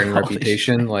get a certain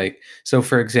reputation? Like, so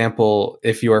for example,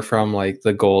 if you are from like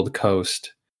the Gold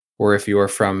Coast, or if you are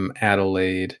from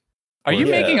Adelaide. Are you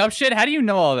making up shit? How do you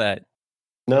know all that?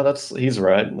 No, he's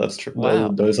right. That's true. Wow.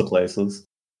 Those are places.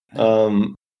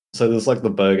 So there's like the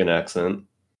Bogan accent.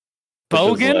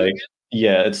 Bogan?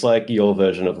 Yeah, it's like your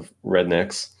version of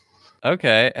rednecks.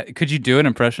 Okay. Could you do an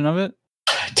impression of it?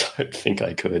 I don't think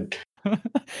I could.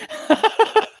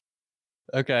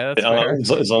 Okay, that's fair.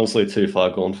 It's honestly too far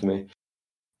gone for me.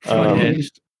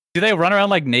 Do they run around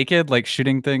like naked, like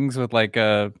shooting things with like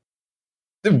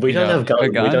We don't have guns. a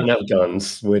gun? We don't have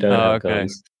guns. We don't have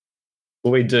guns.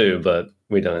 Well, we do, but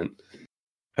we don't.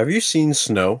 Have you seen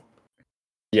snow?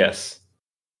 Yes.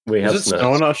 We have Does it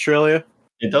snow in Australia?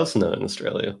 It does snow in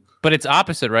Australia. But it's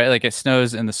opposite, right? Like it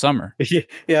snows in the summer.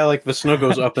 Yeah, like the snow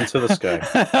goes up into the sky.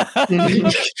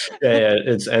 Yeah,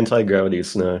 it's anti-gravity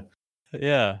snow.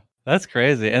 Yeah, that's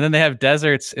crazy. And then they have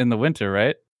deserts in the winter,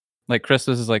 right? Like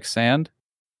Christmas is like sand.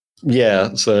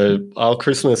 Yeah, so our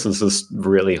Christmas is just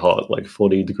really hot, like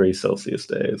 40 degrees Celsius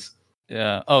days.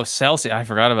 Yeah. Oh, Celsius. I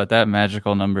forgot about that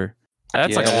magical number.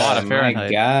 That's like a lot of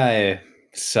Fahrenheit. My guy,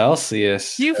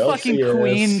 Celsius. You fucking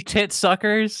queen tit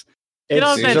suckers. Get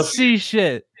off that C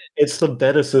shit. It's the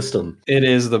better system. It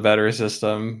is the better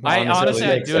system. Honestly,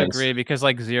 I do agree because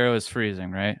like 0 is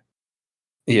freezing, right?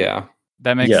 Yeah.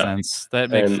 That makes sense. That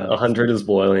makes sense. 100 is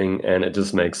boiling, and it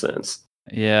just makes sense.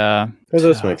 Yeah. It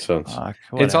does make sense.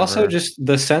 It's also just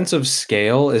the sense of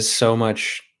scale is so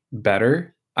much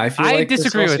better. I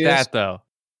disagree with that though.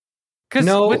 Because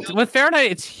with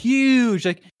Fahrenheit, it's huge.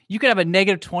 Like you could have a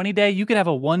 -20 day, you could have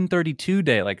a 132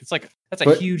 day. Like that's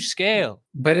a huge scale.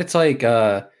 But it's like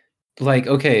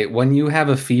okay, when you have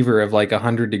a fever of like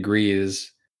 100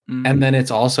 degrees, and then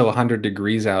it's also 100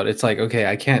 degrees out. It's like, okay,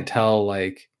 I can't tell,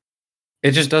 like,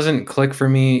 it just doesn't click for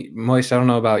me. Moist, I don't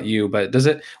know about you, but does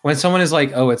it, when someone is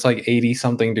like, oh, it's like 80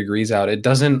 something degrees out, it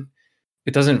doesn't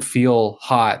feel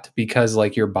hot because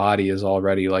like your body is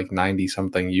already like 90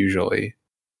 something usually.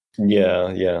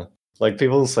 Yeah. Like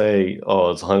people say,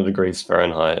 oh, it's 100 degrees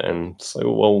Fahrenheit, and it's like,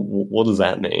 well, what does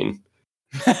that mean?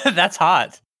 That's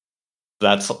hot.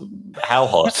 That's how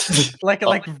hot?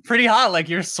 like pretty hot. Like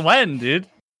you're sweating, dude.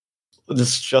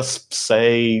 Just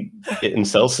say it in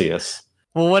Celsius.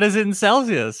 Well, what is it in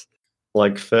Celsius?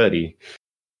 Like 30.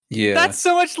 Yeah, That's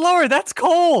so much lower. That's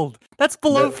cold. That's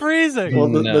below freezing. Well,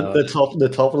 No. the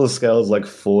top of the scale is like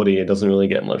 40. It doesn't really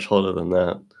get much hotter than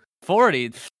that. 40.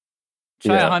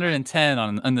 Try Yeah.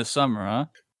 110 in the summer, huh?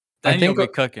 Then I think you'll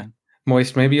be cooking.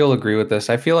 Moist, maybe you'll agree with this.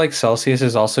 I feel like Celsius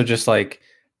is also just like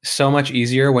so much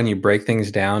easier when you break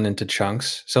things down into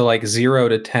chunks. So like 0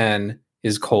 to 10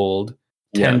 is cold.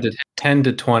 10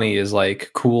 to 20 is like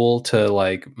cool to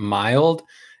like mild,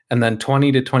 and then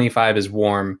 20 to 25 is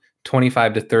warm,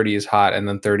 25 to 30 is hot, and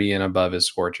then 30 and above is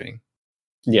scorching.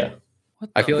 Yeah.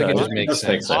 I feel like it No, just makes that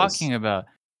makes sense. sense. Talking about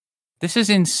this is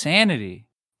insanity.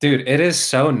 Dude, it is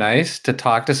so nice to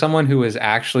talk to someone who is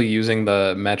actually using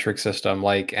the metric system,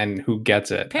 like, and who gets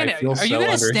it. Panda, I feel are you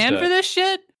gonna stand for this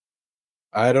shit?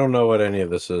 I don't know what any of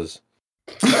this is.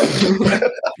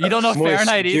 You don't know Moist,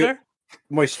 Fahrenheit either?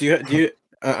 Moist, do you?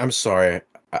 I'm sorry.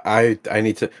 I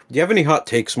need to. Do you have any hot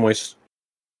takes, Moist?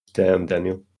 Damn,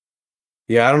 Daniel.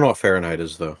 Yeah, I don't know what Fahrenheit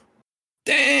is though.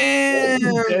 Damn.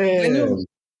 Damn.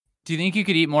 Do you think you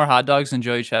could eat more hot dogs than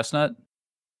Joey Chestnut?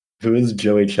 Who is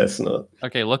Joey Chestnut?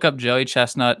 Okay, look up Joey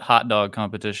Chestnut hot dog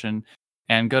competition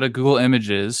and go to Google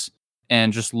Images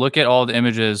and just look at all the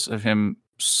images of him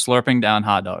slurping down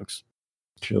hot dogs.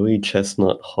 Joey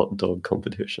Chestnut hot dog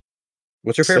competition.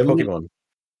 What's your favorite Send me- Pokemon?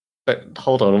 But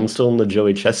hold on, I'm still in the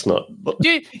Joey Chestnut.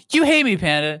 You hate me,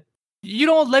 Panda. You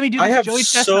don't let me do this I have Joey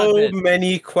Chestnut so bit.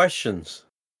 many questions.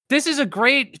 This is a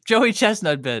great Joey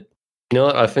Chestnut bit. You know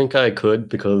what? I think I could,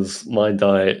 because my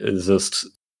diet is just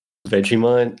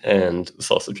Vegemite and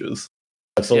sausages.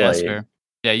 That's all Yeah, I that's eat. fair.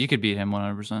 Yeah, you could beat him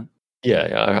 100%. Yeah,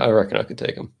 I reckon I could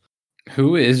take him.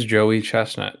 Who is Joey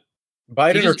Chestnut?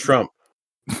 Biden or just- Trump?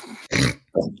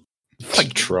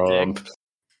 Like Trump.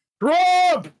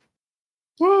 Trump!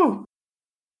 Woo!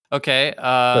 Okay,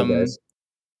 guys.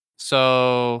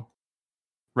 so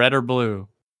red or blue?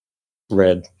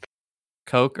 Red.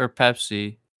 Coke or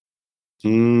Pepsi?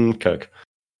 Coke.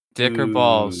 Dick or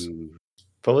balls? Ooh.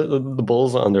 Probably the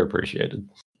balls are underappreciated.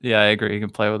 Yeah, I agree. You can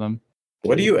play with them.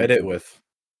 What do you edit with?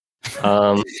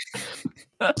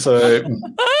 So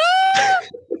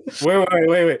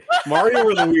Wait. Mario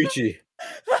or Luigi?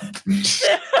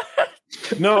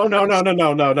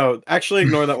 No. Actually,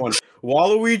 ignore that one.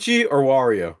 Waluigi or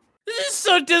Wario? This is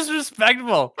so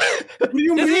disrespectful. What do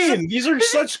you mean? These are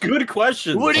such good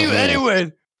questions. What do you edit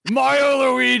with? Mario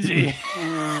or Luigi?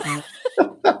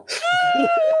 What?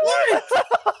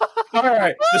 All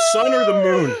right, the sun or the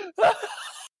moon?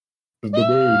 the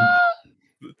moon.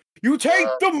 You take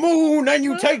the moon and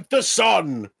you take the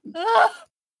sun.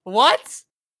 What?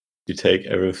 You take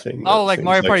everything. Oh, that like seems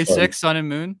Mario Party fun. 6, Sun and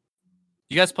Moon?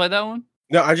 You guys played that one?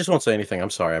 No, I just won't say anything. I'm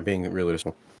sorry. I'm being really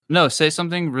small. No, say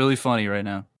something really funny right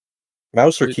now.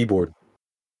 Mouse or keyboard?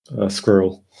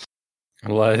 Squirrel.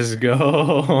 Let's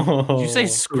go. Did you say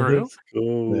screw?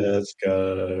 Let's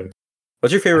go.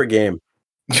 What's your favorite game?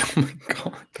 Oh my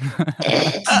god.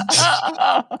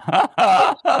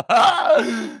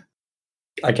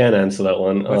 I can't answer that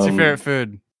one. What's your favorite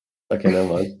food? Okay, never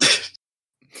mind.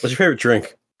 What's your favorite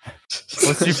drink?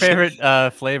 What's your favorite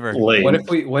flavor? Lame.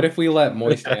 What if we let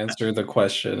Moist answer the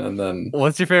question and then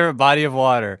What's your favorite body of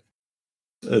water?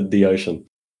 The ocean.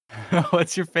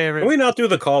 What's your Can favorite? we not do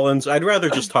the call-ins? I'd rather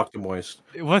just talk to Moist.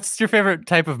 What's your favorite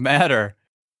type of matter?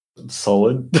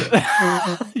 Solid.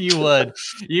 You would.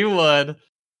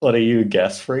 What are you, a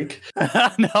gas freak?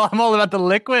 No, I'm all about the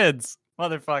liquids,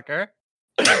 motherfucker.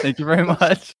 Thank you very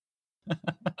much.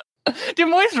 Dude,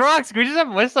 Moist rocks. Can we just have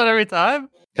Moist on every time?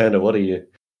 Panda, what are you?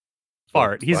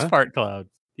 Fart. He's What? fart cloud.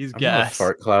 He's I'm not a gas.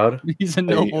 fart cloud. He's a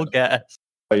noble gas.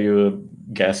 Are you a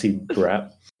gassy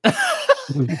brat?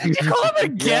 You call him a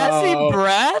gassy No.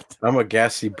 brat? I'm a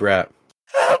gassy brat.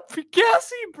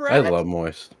 Gassy brat? I love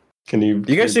Moist. Can you?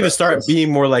 You guys need to start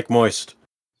being more like Moist.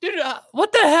 Dude,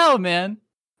 what the hell, man?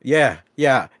 Yeah.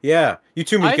 You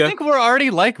too, I Mika. think we're already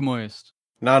like Moist.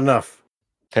 Not enough.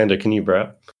 Panda, can you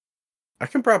brat? I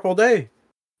can prep all day.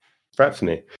 Brat for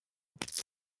me.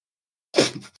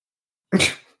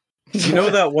 You know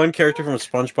that one character from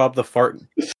SpongeBob, the fart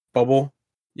bubble?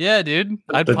 Yeah, dude.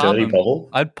 I'd The pop dirty him. bubble?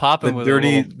 I'd pop him with a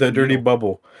little dirty needle.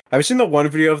 bubble. I've seen the one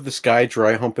video of this guy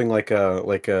dry humping like a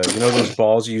you know those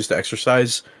balls you use to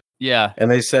exercise, Yeah, and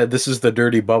they said this is the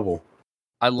dirty bubble.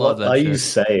 I love What that are shit. you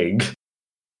saying?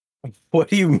 What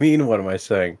do you mean? What am I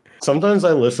saying? Sometimes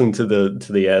I listen to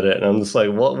the edit and I'm just like,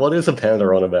 what is a panda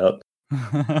on about?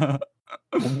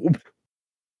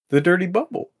 The dirty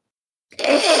bubble.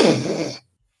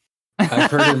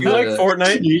 I've heard of You like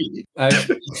Fortnite?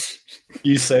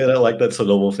 You say that like that's a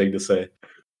normal thing to say.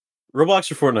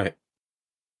 Roblox or Fortnite?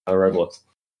 Roblox.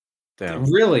 Damn.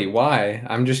 Really? Why?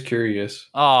 I'm just curious.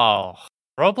 Oh,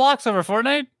 Roblox over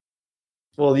Fortnite?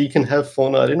 Well, you can have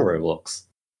Fortnite in Roblox.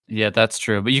 Yeah, that's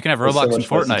true. But you can have There's so Roblox and much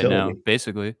Fortnite now, versatility.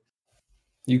 basically.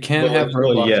 You can have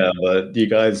Well, Roblox. yeah, but you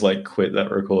guys like quit that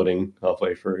recording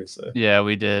halfway through, so Yeah,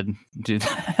 we did do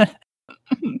that.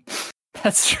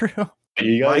 That's true.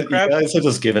 you guys are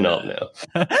just giving up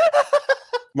now.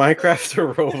 Minecraft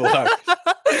or Roblox?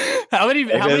 How many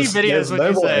videos There's would no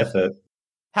you more say? effort.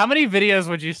 How many videos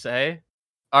would you say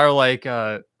are like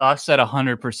us at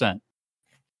 100%?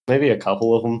 Maybe a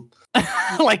couple of them.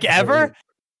 Like ever?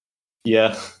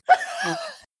 Yeah.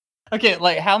 Okay,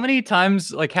 like how many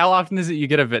times, like how often is it you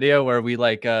get a video where we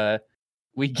like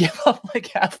we give up like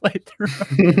halfway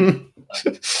through?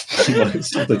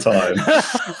 Most of the time.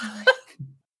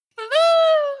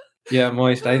 Yeah,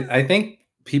 Moist. I think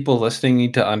people listening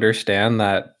need to understand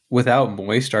that without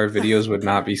Moist, our videos would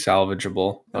not be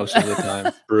salvageable most of the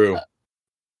time. True.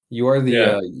 You are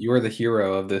the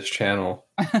hero of this channel.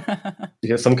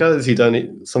 Yeah, some guys you don't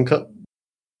need some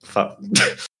fuck.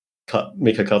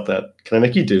 Make a cut that. Can I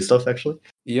make you do stuff actually?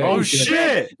 Yeah. Oh you can-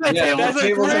 shit! Yeah, That's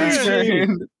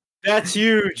insane. That's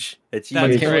huge. That's huge.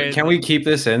 That's Can crazy. we keep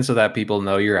this in so that people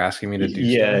know you're asking me to do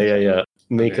stuff? Yeah.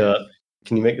 Make Okay.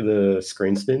 can you make the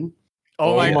screen spin?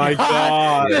 Oh my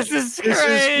god. This is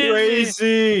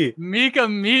crazy. Mika,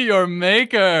 meet your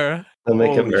maker. I'll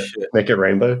make Holy it shit. make it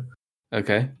rainbow.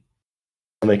 Okay.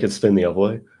 I'll make it spin the other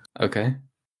way. Okay. You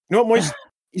know what, Moist?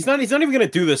 He's not even gonna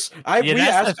do this. We that's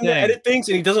asked the him to thing. edit things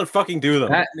and he doesn't fucking do them.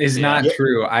 That is not Yeah.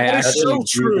 true. I That is actually so do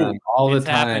true. them all It's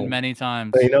the happened time. many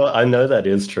times. But you know what? I know that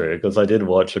is true because I did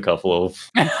watch a couple of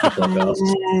podcasts.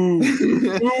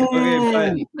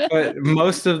 Okay, but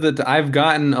most of the I've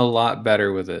gotten a lot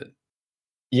better with it.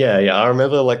 Yeah. I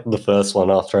remember like the first one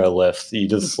after I left, you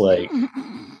just like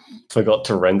forgot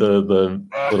to render the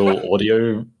little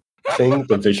audio thing,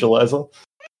 the visualizer.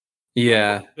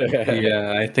 Yeah.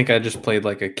 Yeah. I think I just played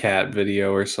like a cat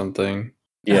video or something.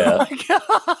 Yeah. Oh my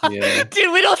god. Yeah.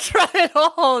 Dude, we don't try at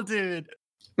all, dude.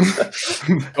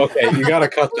 Okay, you gotta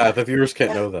cut that. The viewers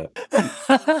can't know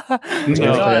that. You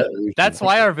know Yeah. what? That's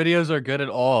why our videos are good at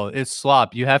all. It's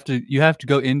slop. You have to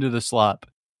go into the slop.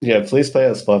 Yeah, please pay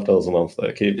us $5 a month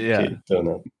though. Keep doing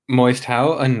that. Moist,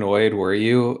 how annoyed were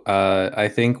you? I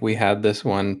think we had this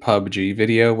one PUBG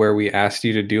video where we asked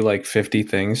you to do like 50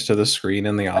 things to the screen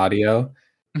and the audio.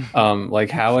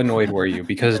 Like how annoyed were you?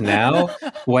 Because now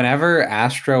whenever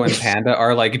Astro and Panda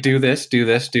are like, do this,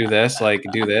 like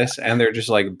do this, and they're just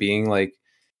like being like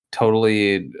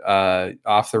totally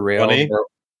off the rails, Funny?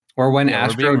 or when Yeah, we're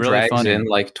Astro being really drags funny. in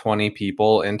like 20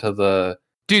 people into the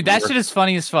Dude, that shit is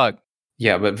funny as fuck.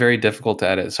 yeah, but very difficult to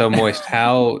edit. So Moist,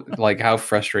 how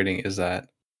frustrating is that?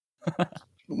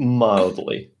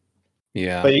 Mildly.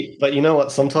 Yeah. But you know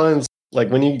what? Sometimes like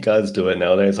when you guys do it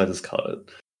nowadays, I just cut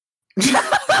it.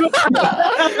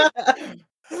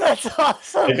 That's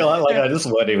awesome. I just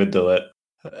won't even do it.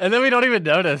 And then we don't even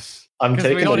notice. I'm 'Cause we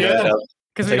taking don't the even- note out.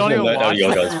 Because we Taking don't a even note out watch of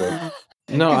your them. guys' work.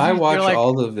 No, I watch like-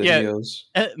 all the yeah. videos.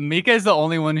 Mika is the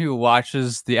only one who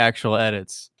watches the actual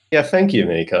edits. Yeah, thank you,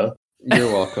 Mika. You're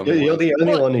welcome. You're Moist. the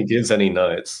only one who gives any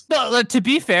notes. No, like, to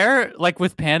be fair, like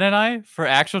with Panda and I, for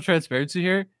actual transparency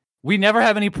here, we never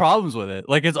have any problems with it.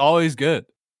 Like it's always good.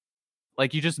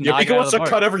 Like you just Yeah, knock Mika it out wants of the to park.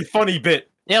 cut every funny bit.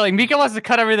 Yeah, like Mika wants to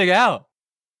cut everything out.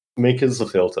 Mika's the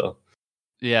filter.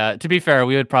 Yeah, to be fair,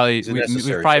 we would probably He's a we've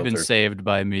necessary probably been filter. saved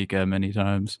by Mika many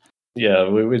times. Yeah,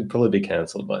 we would probably be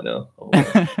cancelled by now.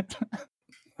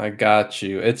 I got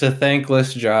you. It's a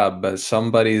thankless job, but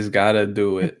somebody's got to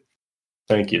do it.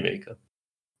 Thank you, Mika.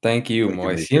 Thank you, Thank you,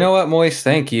 Moist. Mika. You know what, Moist?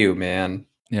 Thank you, man.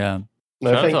 Yeah.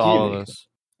 No, Shout out thank to you, all of Mika. us.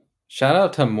 Shout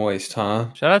out to Moist,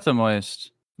 huh? Shout out to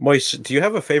Moist. Moist, do you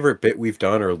have a favorite bit we've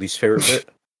done or least favorite bit?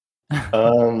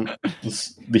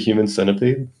 The human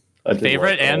centipede. I did Favorite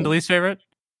like that and one. least favorite?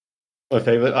 My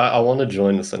favorite. I want to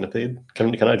join the centipede.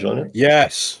 Can I join it?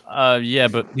 Yes. Yeah,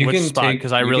 but You which can spot? take-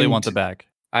 Because I you really can want the back.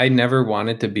 I never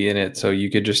wanted to be in it, so you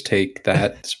could just take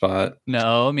that spot.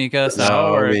 No, Mika, that's not how it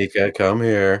No, works. Mika, come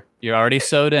here. You're already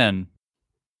sewed in.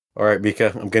 All right,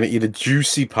 Mika, I'm gonna eat a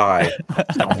juicy pie.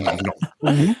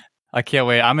 I can't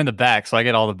wait. I'm in the back, so I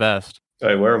get all the best.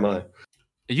 Hey, where am I?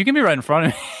 You can be right in front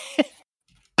of me.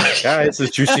 Guys,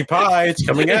 it's juicy pie. It's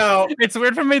coming out. It's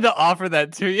weird for me to offer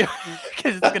that to you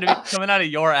because it's gonna be coming out of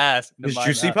your ass. It's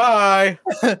juicy pie.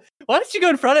 Why don't you go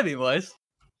in front of me, boys?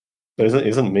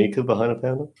 Isn't Mika behind a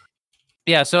panda?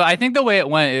 Yeah, so I think the way it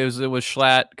went it was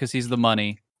Schlatt because he's the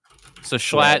money. So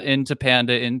Schlatt into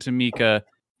Panda into Mika,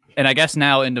 and I guess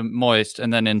now into Moist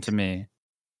and then into me.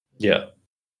 Yeah.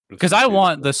 Because I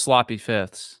want the sloppy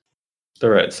fifths. All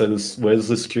right. So where's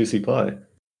this juicy pie?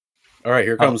 All right,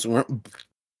 here comes.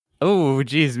 Oh,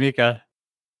 geez, Mika.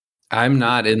 I'm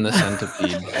not in the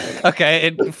centipede. Okay,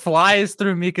 it flies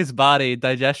through Mika's body,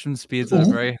 digestion speeds at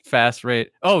a very fast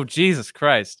rate. Oh, Jesus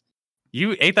Christ.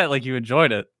 You ate that like you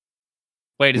enjoyed it.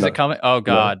 Wait, is it coming? Oh,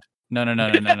 God. No. No.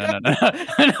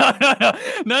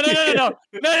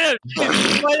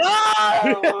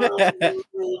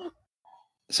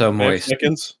 So Moist.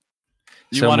 Seconds.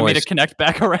 You wanted me to connect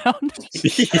back around?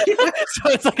 So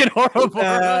it's like an horrible.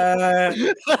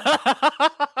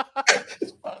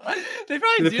 They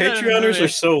probably The Patreoners are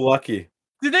so lucky.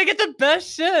 Dude, they get the best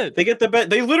shit. They get the best.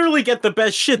 They literally get the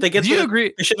best shit. They get. Do you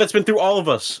agree? The shit that's been through all of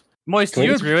us. Moist, do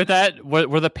you agree with that?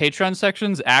 Were the Patreon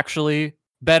sections actually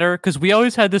better? Because we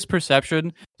always had this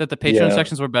perception that the Patreon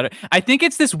sections were better. I think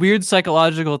it's this weird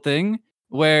psychological thing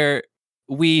where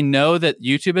we know that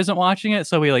YouTube isn't watching it,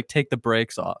 so we like take the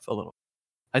brakes off a little.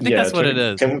 I think that's what it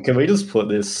is. Can we just put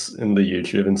this in the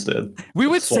YouTube instead? We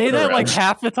would say that like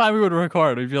half the time we would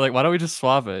record. We'd be like, why don't we just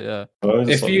swap it? Yeah.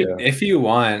 If you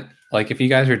want, like if you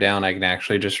guys are down, I can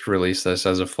actually just release this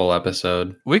as a full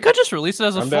episode. We could just release it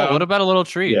as a full. Down. What about a little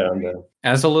treat? Yeah, I'm down.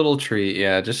 As a little treat,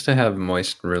 yeah, just to have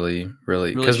Moist really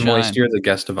because Moist, shine. you're the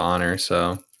guest of honor,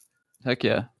 so Heck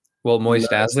yeah. well,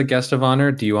 Moist, as the guest of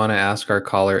honor, do you want to ask our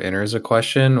caller inners a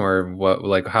question, or what?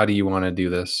 Like, how do you want to do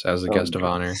this as the guest of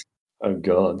honor? Oh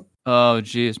God. Oh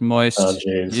geez, Moist. Oh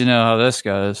jeez. You know how this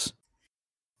goes.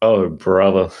 Oh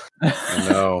brother.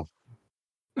 No.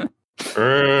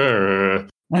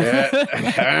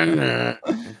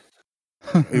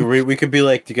 we could be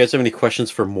like, do you guys have any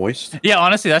questions for Moist? Yeah,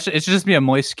 honestly, it should just be a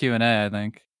Moist Q&A, I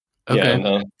think. Okay, Yeah,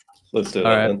 no. Let's do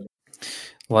All that. right.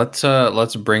 Then.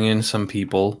 let's bring in some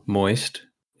people, Moist,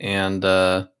 and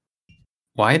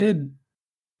why did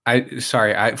I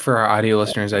for our audio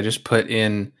listeners, I just put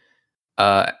in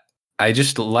I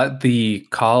just let the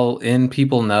call in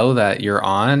people know that you're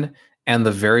on, and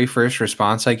the very first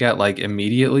response I get, like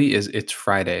immediately, is it's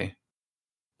Friday.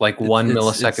 Like one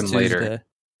millisecond later.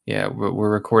 Yeah, we're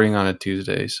recording on a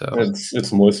Tuesday, so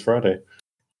It's Moist Friday.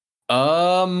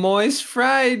 Moist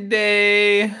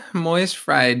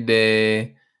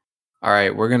Friday. All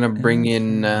right, we're gonna bring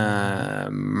in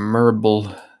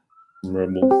Merble.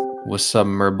 What's up,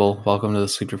 Merble? Welcome to the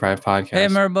Sleep Deprived Podcast. Hey,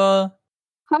 Merble.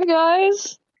 Hi,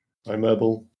 guys. Hi,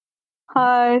 Mabel.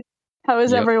 Hi. How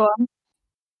is Yep. everyone?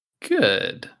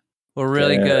 Good. We're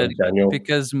really good Daniel.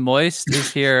 because Moist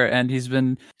is here and he's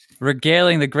been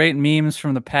regaling the great memes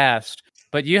from the past.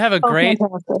 But you have a great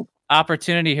Fantastic.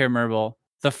 opportunity here, Merble.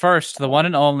 The one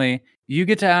and only. You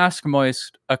get to ask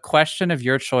Moist a question of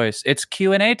your choice. It's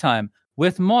Q&A time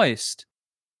with Moist.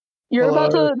 You're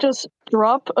about Hello. to just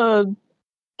drop a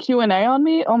Q&A on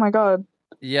me? Oh my god.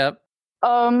 Yep.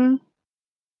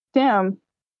 Damn.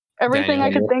 Everything I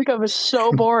Daniel. could think of is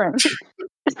so boring.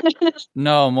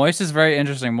 No, Moist is very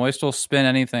interesting. Moist will spin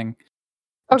anything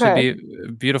to Okay.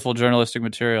 be beautiful journalistic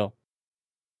material.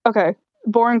 Okay.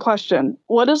 Boring question.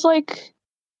 What is like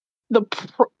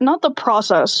not the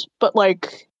process, but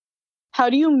like how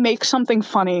do you make something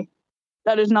funny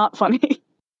that is not funny?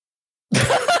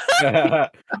 Wait,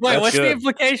 what's the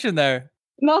implication there?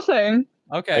 Nothing.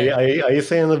 Okay. Are you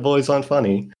saying the boys aren't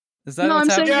funny? Is that No, what's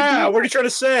I'm saying- happening? Yeah, what are you trying to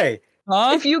say?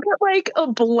 Huh? If you get like a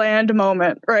bland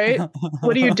moment, right?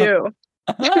 What do you do?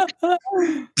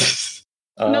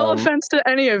 No offense to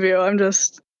any of you. I'm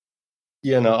just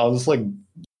Yeah, no, I'll just like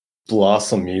blast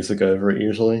some music over it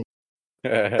usually.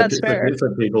 That's fair.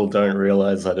 So people don't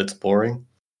realize that it's boring.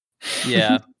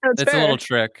 Yeah, that's it's fair. a little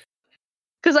trick.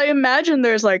 Because I imagine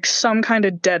there's like some kind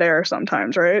of dead air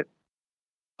sometimes, right?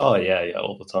 Oh yeah,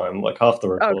 all the time. Like half the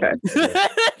recording.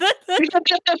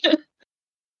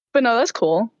 But no, that's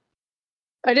cool.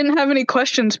 I didn't have any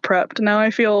questions prepped. Now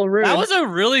I feel rude. That was a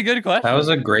really good question. That was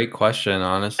a great question,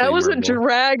 honestly. That was a Merble.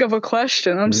 drag of a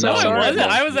question. I'm so No, No, it sorry. wasn't.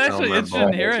 I was No, actually Merble. interested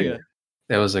in hearing it.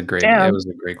 It was a great. Damn. It was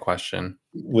a great question.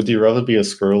 Would you rather be a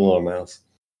squirrel or a mouse?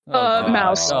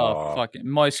 Mouse. Oh, fucking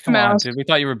Moist. Come Mouse. on, dude. We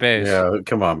thought you were based. Yeah,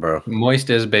 come on, bro. Moist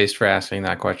is based for asking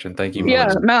that question. Thank you. Yeah,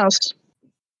 Moist. mouse.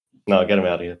 No, get him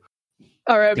out of here.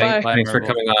 All right, bye. Thanks for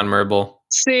coming on, Merble.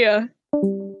 See ya.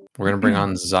 We're gonna bring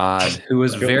on Zod, who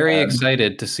was I feel very bad.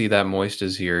 excited to see that Moist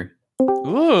is here.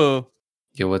 Ooh.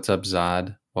 Yo, what's up,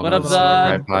 Zod? What Welcome up, to the Sleep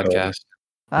Zod? Deprived Podcast.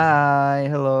 Hi,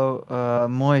 hello.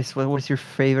 Moist, what was your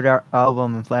favorite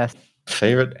album of last?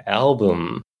 Favorite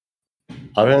album?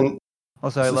 I don't.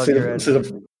 Also, I love see, your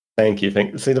Thank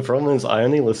you. See, the problem is I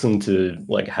only listen to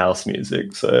like house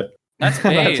music, so That's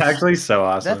That's bass. actually so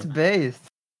awesome. That's based.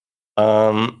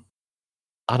 I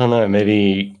don't know.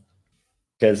 Maybe.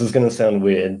 Okay, this is gonna sound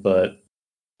weird, but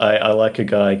I like a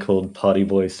guy called Party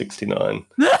Boy 69.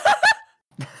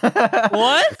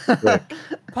 What?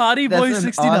 Potty That's Boy an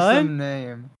 69? awesome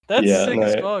name. That's Yeah, sick no.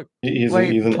 as fuck. He's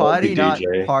Wait, an Potty, Aussie not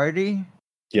DJ. Party?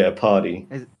 Yeah, Party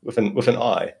Is- with an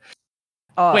I.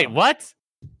 Oh, Wait, what?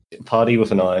 Party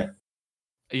with an I.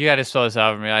 You gotta spell this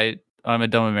out for me. I'm a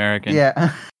dumb American.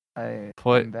 Yeah. I'm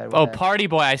bad with that. Party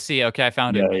Boy. I see. Okay, I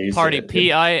found Yeah, it. you Party. see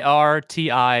it, yeah.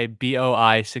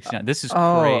 PIRTIBOI 69. This is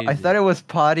Oh, crazy. I thought it was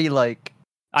Potty like.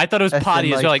 I thought it was as in,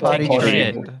 potty as well, like potty taking a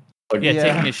shit. trained. Like, Yeah,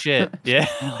 taking a shit. Yeah,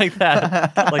 like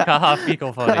that. Like haha,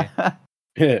 fecal funny.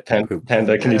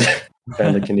 Panda, can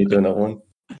you do another one?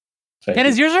 Thank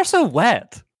Dennis, you. yours are so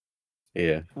wet.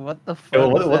 Yeah. What the fuck? Yeah,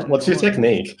 is that what's your noise?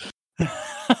 technique?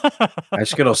 I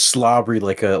just get all slobbery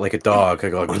like a dog. I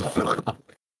go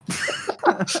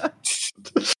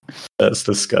That's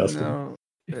disgusting. No.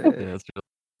 Yeah, that's really-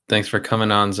 Thanks for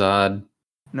coming on, Zod.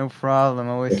 No problem.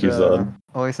 Always, Thank you, Zod.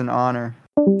 always an honor.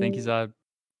 Thank you, Zod.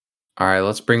 All right,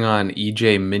 let's bring on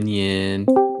EJ Minion.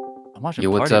 I'm watching Yo,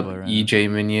 what's Party up, Boy right now. EJ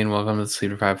Minion? Welcome to the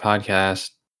Sleep Deprived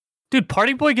Podcast. Dude,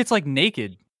 Party Boy gets like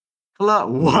naked. Hello,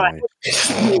 what?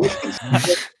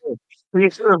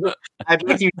 I'd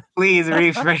like you to please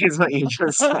rephrase what you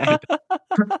just said.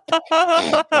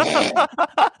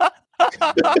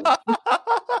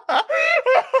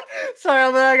 Sorry,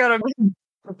 I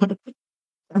gotta.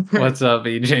 What's up,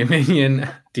 EJ Minion?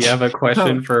 Do you have a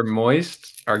question for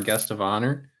Moist, our guest of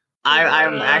honor?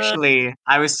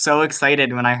 I was so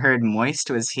excited when I heard Moist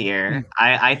was here.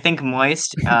 I think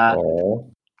Moist, Aw.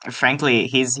 frankly,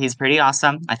 he's pretty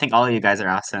awesome. I think all of you guys are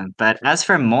awesome. But as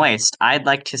for Moist, I'd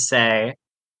like to say,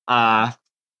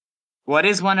 what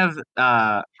is one of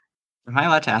am I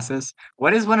allowed to ask this?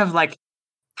 What is one of like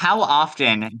how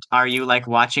often are you like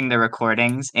watching the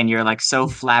recordings and you're like so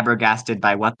flabbergasted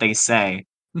by what they say?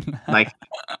 Like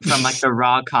from like the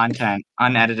raw content,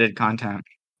 unedited content.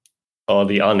 Oh,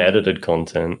 the unedited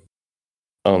content.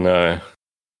 Oh no.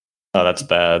 Oh, that's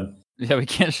bad. Yeah, we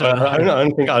can't show. I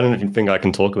don't even think I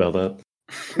can talk about that.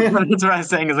 That's what I'm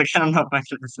saying. Is like I don't know if I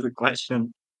should answer the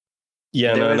question.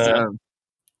 Yeah, There was, no.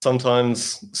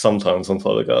 Sometimes I'm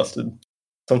flabbergasted.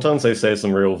 Sometimes they say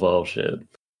some real vile shit.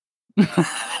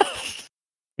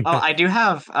 Oh, I do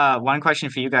have one question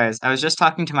for you guys. I was just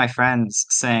talking to my friends,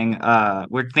 saying I'm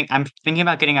thinking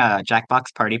about getting a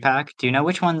Jackbox party pack. Do you know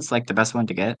which one's like the best one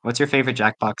to get? What's your favorite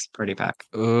Jackbox party pack?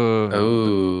 Ooh.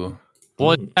 Oh,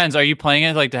 Well, it depends. Are you playing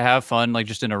it like to have fun, like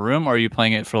just in a room, or are you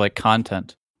playing it for like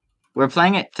content? We're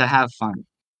playing it to have fun.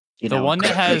 You The know? one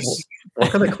that has.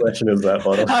 What kind of question is that,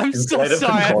 by the way? I'm You so played it for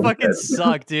sorry. I fucking content.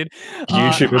 suck, dude.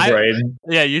 YouTuber I- brain.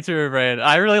 Yeah, YouTuber brain.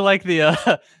 I really like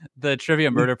the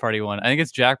Trivia Murder Party one. I think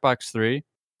it's Jackbox 3.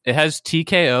 It has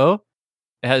TKO,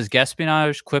 it has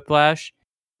Guespionage, Quiplash,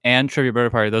 and Trivia Murder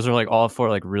Party. Those are like all four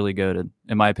like really good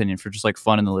in my opinion for just like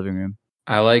fun in the living room.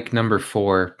 I like number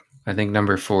 4. I think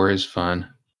number 4 is fun.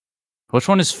 Which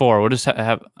one is 4? What does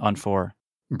have on 4?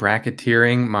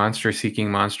 Bracketeering, Monster Seeking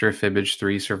Monster, Fibbage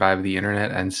 3, Survive the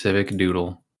Internet, and Civic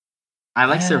Doodle. I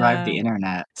like Survive the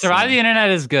Internet. Survive so- the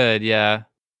Internet is good, yeah.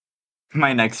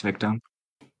 My next victim.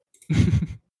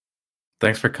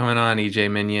 Thanks for coming on,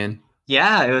 EJ Minion.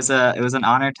 Yeah, it was an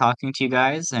honor talking to you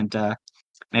guys, and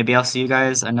maybe I'll see you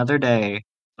guys another day.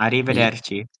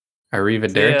 Arrivederci.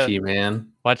 Arrivederci, man.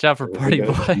 Watch out for Party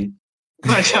Boy.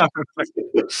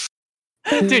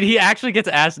 Dude, he actually gets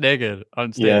ass naked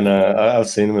on stage. Yeah, no, I've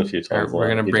seen him a few All right, times. we're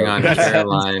going to bring on That's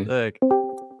Caroline. Sick.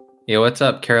 Yeah, what's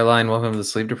up, Caroline? Welcome to the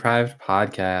Sleep Deprived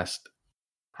Podcast.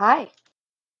 Hi.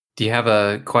 Do you have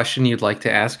a question you'd like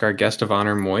to ask our guest of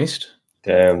honor, Moist?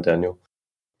 Damn, Daniel.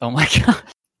 Oh my god.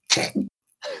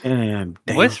 damn.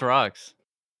 Voice rocks.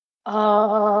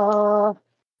 Why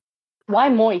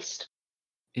moist?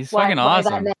 He's Why, fucking why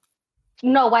that awesome. name?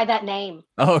 No, why that name?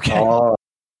 Oh, okay. Oh,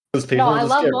 because people No, I just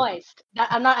love get- moist.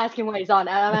 I'm not asking what he's on.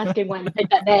 I'm asking why you picked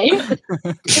that name.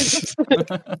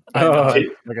 I know. Oh.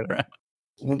 Look at her.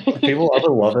 People either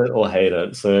love it or hate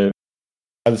it. So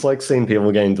I just like seeing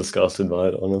people getting disgusted by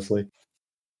it, honestly.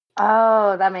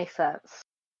 Oh, that makes sense.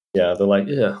 Yeah, they're like,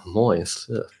 yeah, moist.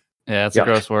 Yeah. Yeah, it's a Yuck.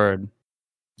 gross word.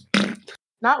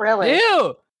 Not really.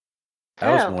 Ew!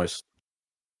 That was Ew. moist.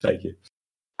 Thank you.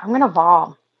 I'm gonna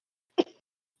vom.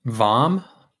 Vom?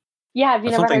 Yeah, have you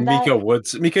That's never something heard that? Mika would.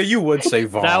 Mika, you would say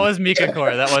Vom. That was Mika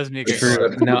Core. That was Mika True.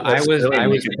 Core. No, I That's was really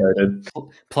Mika-coded.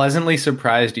 pleasantly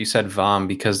surprised you said Vom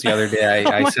because the other day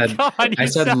Oh I my said God, I you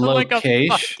said sound like a location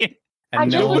fucking- I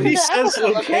and just Nobody listened to the says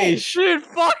episode, okay? location. Dude,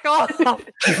 fuck off.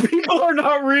 People are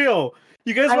not real.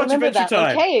 You guys I watch remember Adventure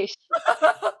that. Time.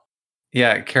 Location.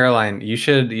 Yeah, Caroline, you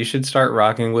should start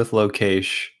rocking with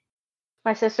location.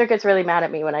 My sister gets really mad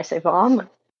at me when I say Vom.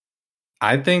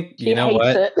 I think She you know hates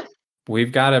what it.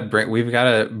 we've got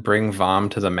to bring Vom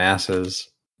to the masses.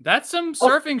 That's some Well,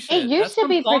 surfing shit. It used That's to some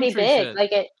be palm pretty tree big. shit.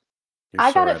 Like it. You're I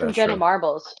so got right, it from that's Jenna true.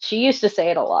 Marbles. She used to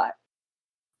say it a lot.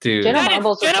 Dude, Jenna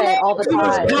Marbles would say it all the Dude,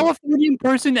 most time. Californian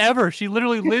person ever. She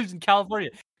literally lives in California.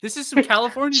 This is some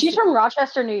California She's shit. from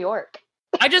Rochester, New York.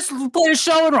 I just played a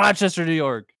show in Rochester, New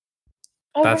York.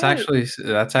 Oh, that's right.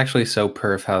 actually so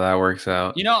perf how that works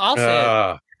out. You know, I'll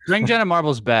say it. Bring Jenna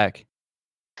Marbles back.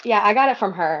 Yeah, I got it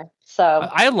from her. So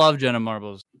I love Jenna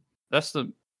Marbles. That's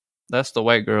the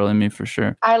white girl in me for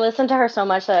sure. I listened to her so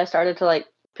much that I started to like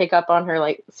pick up on her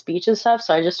like speech and stuff.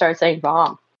 So I just started saying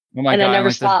Vom. Oh my And I God, never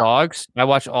like stopped. the dogs. I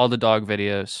watch all the dog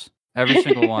videos. Every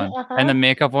single one. Uh-huh. And the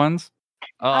makeup ones.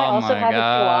 Oh I also my have a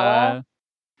chihuahua. God.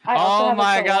 I also Oh have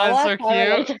my a God, chihuahua. that's so I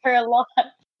relate cute. to her a lot.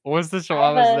 What's the I have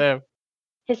chihuahua's a- name?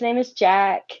 His name is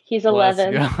Jack. He's Let's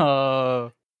 11.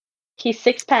 go. He's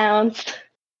 6 pounds.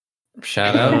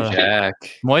 Shout out Uh, Jack.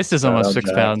 Moist is Shout almost out 6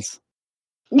 Jack. pounds.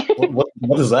 What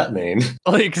does that mean?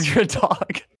 Like, because you're a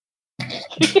dog.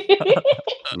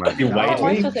 My You God. white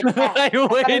Moist me? was a cat. I thought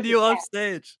it weighed was you a off cat.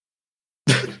 stage.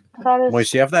 I thought it was-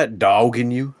 Moist, you have that dog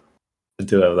in you. I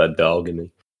do have that dog in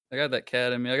me. I got that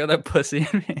cat in me. I got that pussy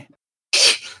in me.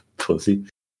 Pussy.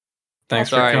 Thanks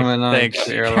Sorry. for coming on, Thanks.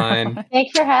 Caroline.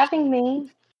 Thanks for having me.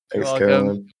 Thanks, welcome.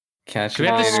 Caroline. Catch Do you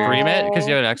we have to later. scream it because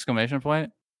you have an exclamation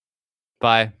point?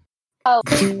 Bye. Oh,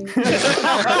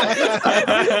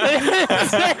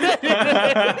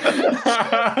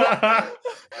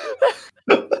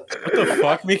 What the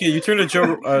fuck, Mika? You turned to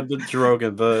Joe Rogan. Who's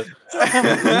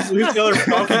the other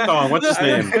Donkey Kong? What's his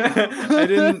name? I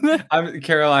didn't.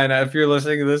 Caroline. If you're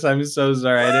listening to this, I'm so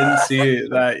sorry. I didn't see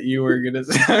that you were gonna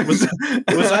say. Was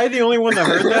I the only one that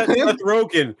heard that? Seth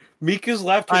Rogen. Mika's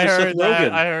laughter I to Seth heard that.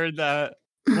 Rogen. I heard that.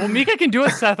 Well, Mika can do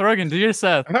it, Seth Rogen. Do your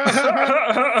Seth.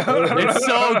 It's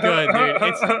so good,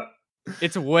 dude.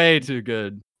 It's way too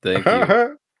good. Thank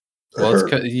you. Well,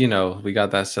 it's we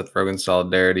got that Seth Rogen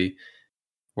solidarity.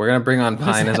 We're gonna bring on What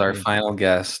does Pine as that our mean? final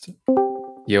guest.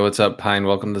 Yo, what's up, Pine?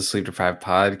 Welcome to the Sleep Deprived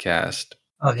podcast.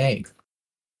 Oh, hey.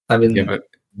 I've been Give it.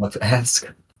 what to ask.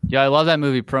 Yeah, I love that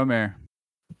movie, Promare.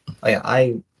 Oh, yeah,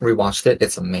 I rewatched it.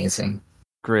 It's amazing.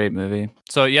 Great movie.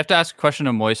 So you have to ask a question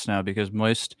to Moist now because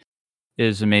Moist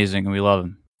is amazing and we love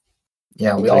him.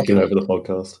 Yeah, I'm we all taking do. over the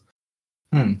podcast.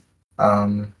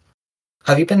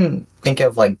 Have you been thinking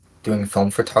of like doing film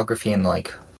photography and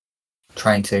like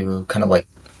trying to kind of like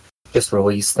just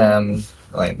release them,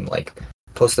 like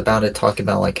post about it, talk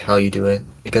about like how you do it?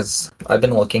 Because I've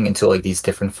been looking into like these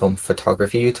different film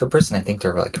photography YouTubers and I think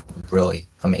they're like really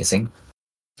amazing.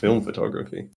 Film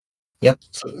photography. Yep.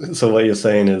 So what you're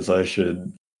saying is I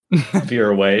should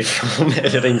veer away from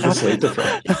editing for Sleep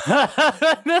Deprived.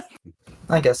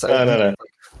 I guess No, no.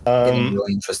 getting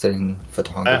really interested in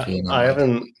photography. And I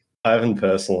haven't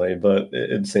personally, but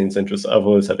it seems interesting. I've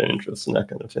always had an interest in that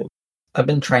kind of thing. I've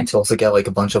been trying to also get like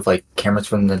a bunch of like cameras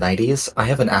from the 90s. I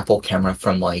have an Apple camera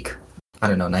from like, I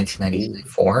don't know,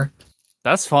 1994.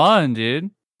 That's fun, dude.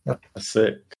 That's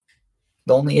sick.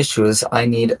 The only issue is I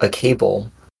need a cable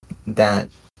that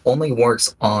only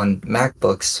works on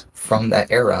MacBooks from that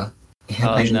era. And Oh,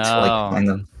 I need to no. like find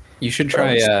them. You should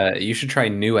try. You should try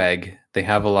Newegg. They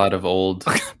have a lot of old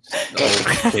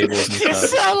cables and You stuff.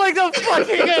 sound like a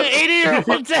fucking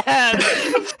 80-year-old dad.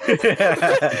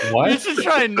 You What? should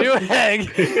try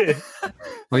Newegg.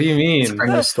 What do you It's mean?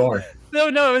 from your store. No,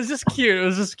 it was just cute. It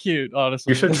was just cute,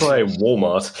 honestly. You should try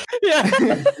Walmart.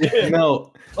 Yeah.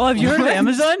 No. Oh, have you heard of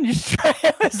Amazon? You should try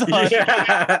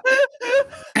Amazon.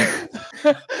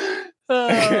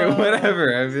 Okay,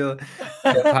 whatever. I feel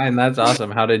fine. That's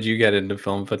awesome. How did you get into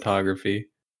film photography?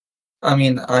 I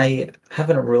mean, I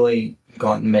haven't really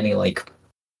gotten many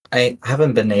I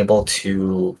haven't been able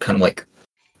to kind of like,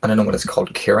 I don't know what it's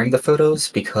called, carrying the photos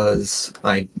because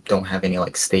I don't have any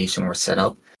like station or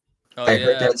setup. Oh, I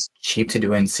heard that's cheap to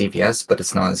do in CVS, but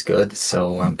it's not as good,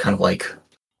 so I'm kind of like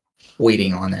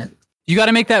waiting on it. You got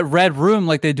to make that red room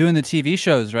like they do in the TV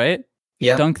shows, right?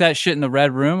 Yeah, Dunk that shit in the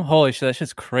red room. Holy shit, that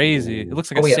shit's crazy. It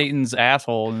looks like Oh, a yeah. Satan's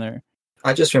asshole in there.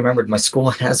 I just remembered my school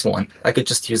has one. I could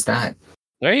just use that.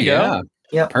 There you Yeah, go.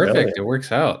 Yeah, perfect. It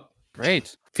works out.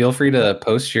 Great. Feel free to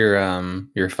post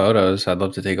your photos. I'd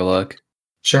love to take a look.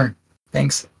 sure.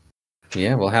 Thanks.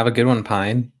 Yeah, well, have a good one,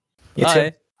 Pine. You Bye.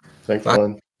 too. Thanks, Bye.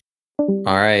 Alan. All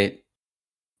right.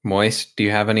 Moist, do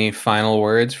you have any final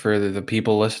words for the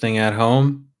people listening at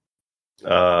home?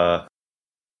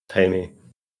 Pay me.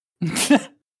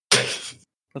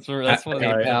 That's one of the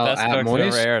PayPal best at jokes I've ever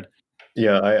Moist? aired.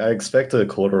 Yeah, I expect a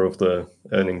quarter of the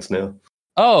earnings now.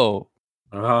 Oh,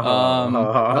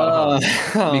 Uh,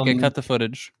 Mika, cut the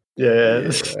footage. Yeah.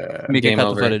 Mika, Game cut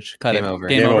over. the footage. Cut Game it. over.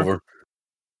 Game over.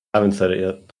 Haven't said it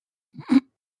yet.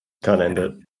 Can't end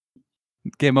it.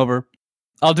 Game over.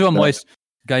 I'll do a No. Moist.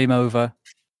 Game over.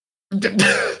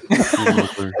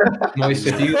 Moist,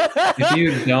 if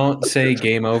you don't say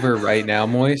game over right now,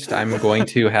 Moist, I'm going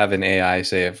to have an AI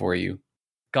say it for you.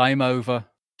 Game over.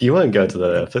 You won't go to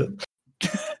that effort.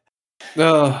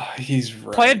 Oh, he's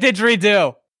right. Play a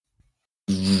didgeridoo.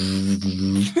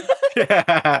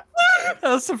 That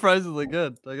was surprisingly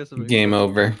good. I guess Game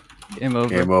over. Game over.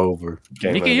 Game over.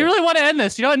 Game Mika, over. you really want to end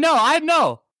this? You know?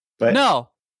 No, Wait. no.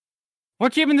 We're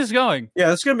keeping this going. Yeah,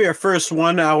 this is gonna be our first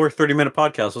 1 hour, 30-minute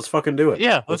podcast. Let's fucking do it.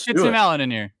 Yeah, let's get do Tim it. Allen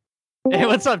in here. Hey,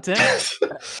 what's up, Tim?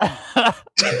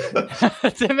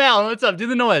 Tim Allen, what's up? Do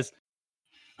the noise.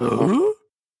 Do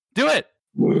it.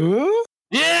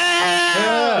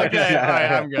 Yeah. Okay. All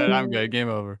right. I'm good. Game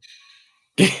over.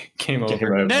 Game over. Game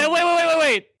over. No,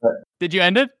 wait. Did you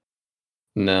end it?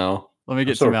 No. Let me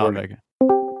get still Tim Allen back in.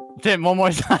 Tim, one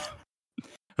more time.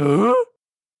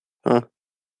 Huh?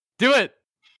 Do it.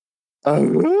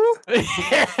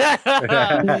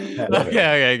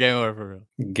 Okay. Game over for real.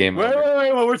 Game Wait, over.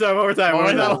 wait, one more time.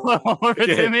 One more for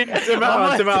Timmy. Tim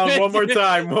Allen, one more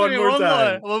time. One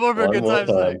more for a One good more time's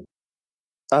sake. time.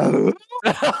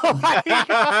 Oh my God.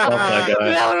 that guy.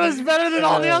 That one was better than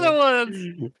all the other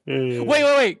ones.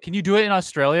 Wait. Can you do it in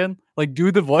Australian? Like,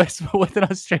 do the voice but with an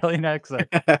Australian accent.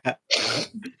 I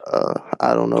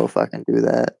don't know if I can do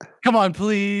that. Come on,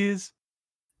 please.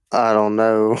 I don't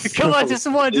know. Come on, just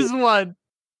one.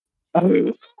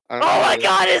 Oh my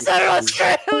God, is that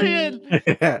Australian?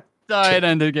 Sorry, it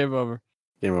ended. Game over.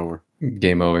 Game over.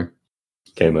 Game over.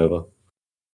 Game over.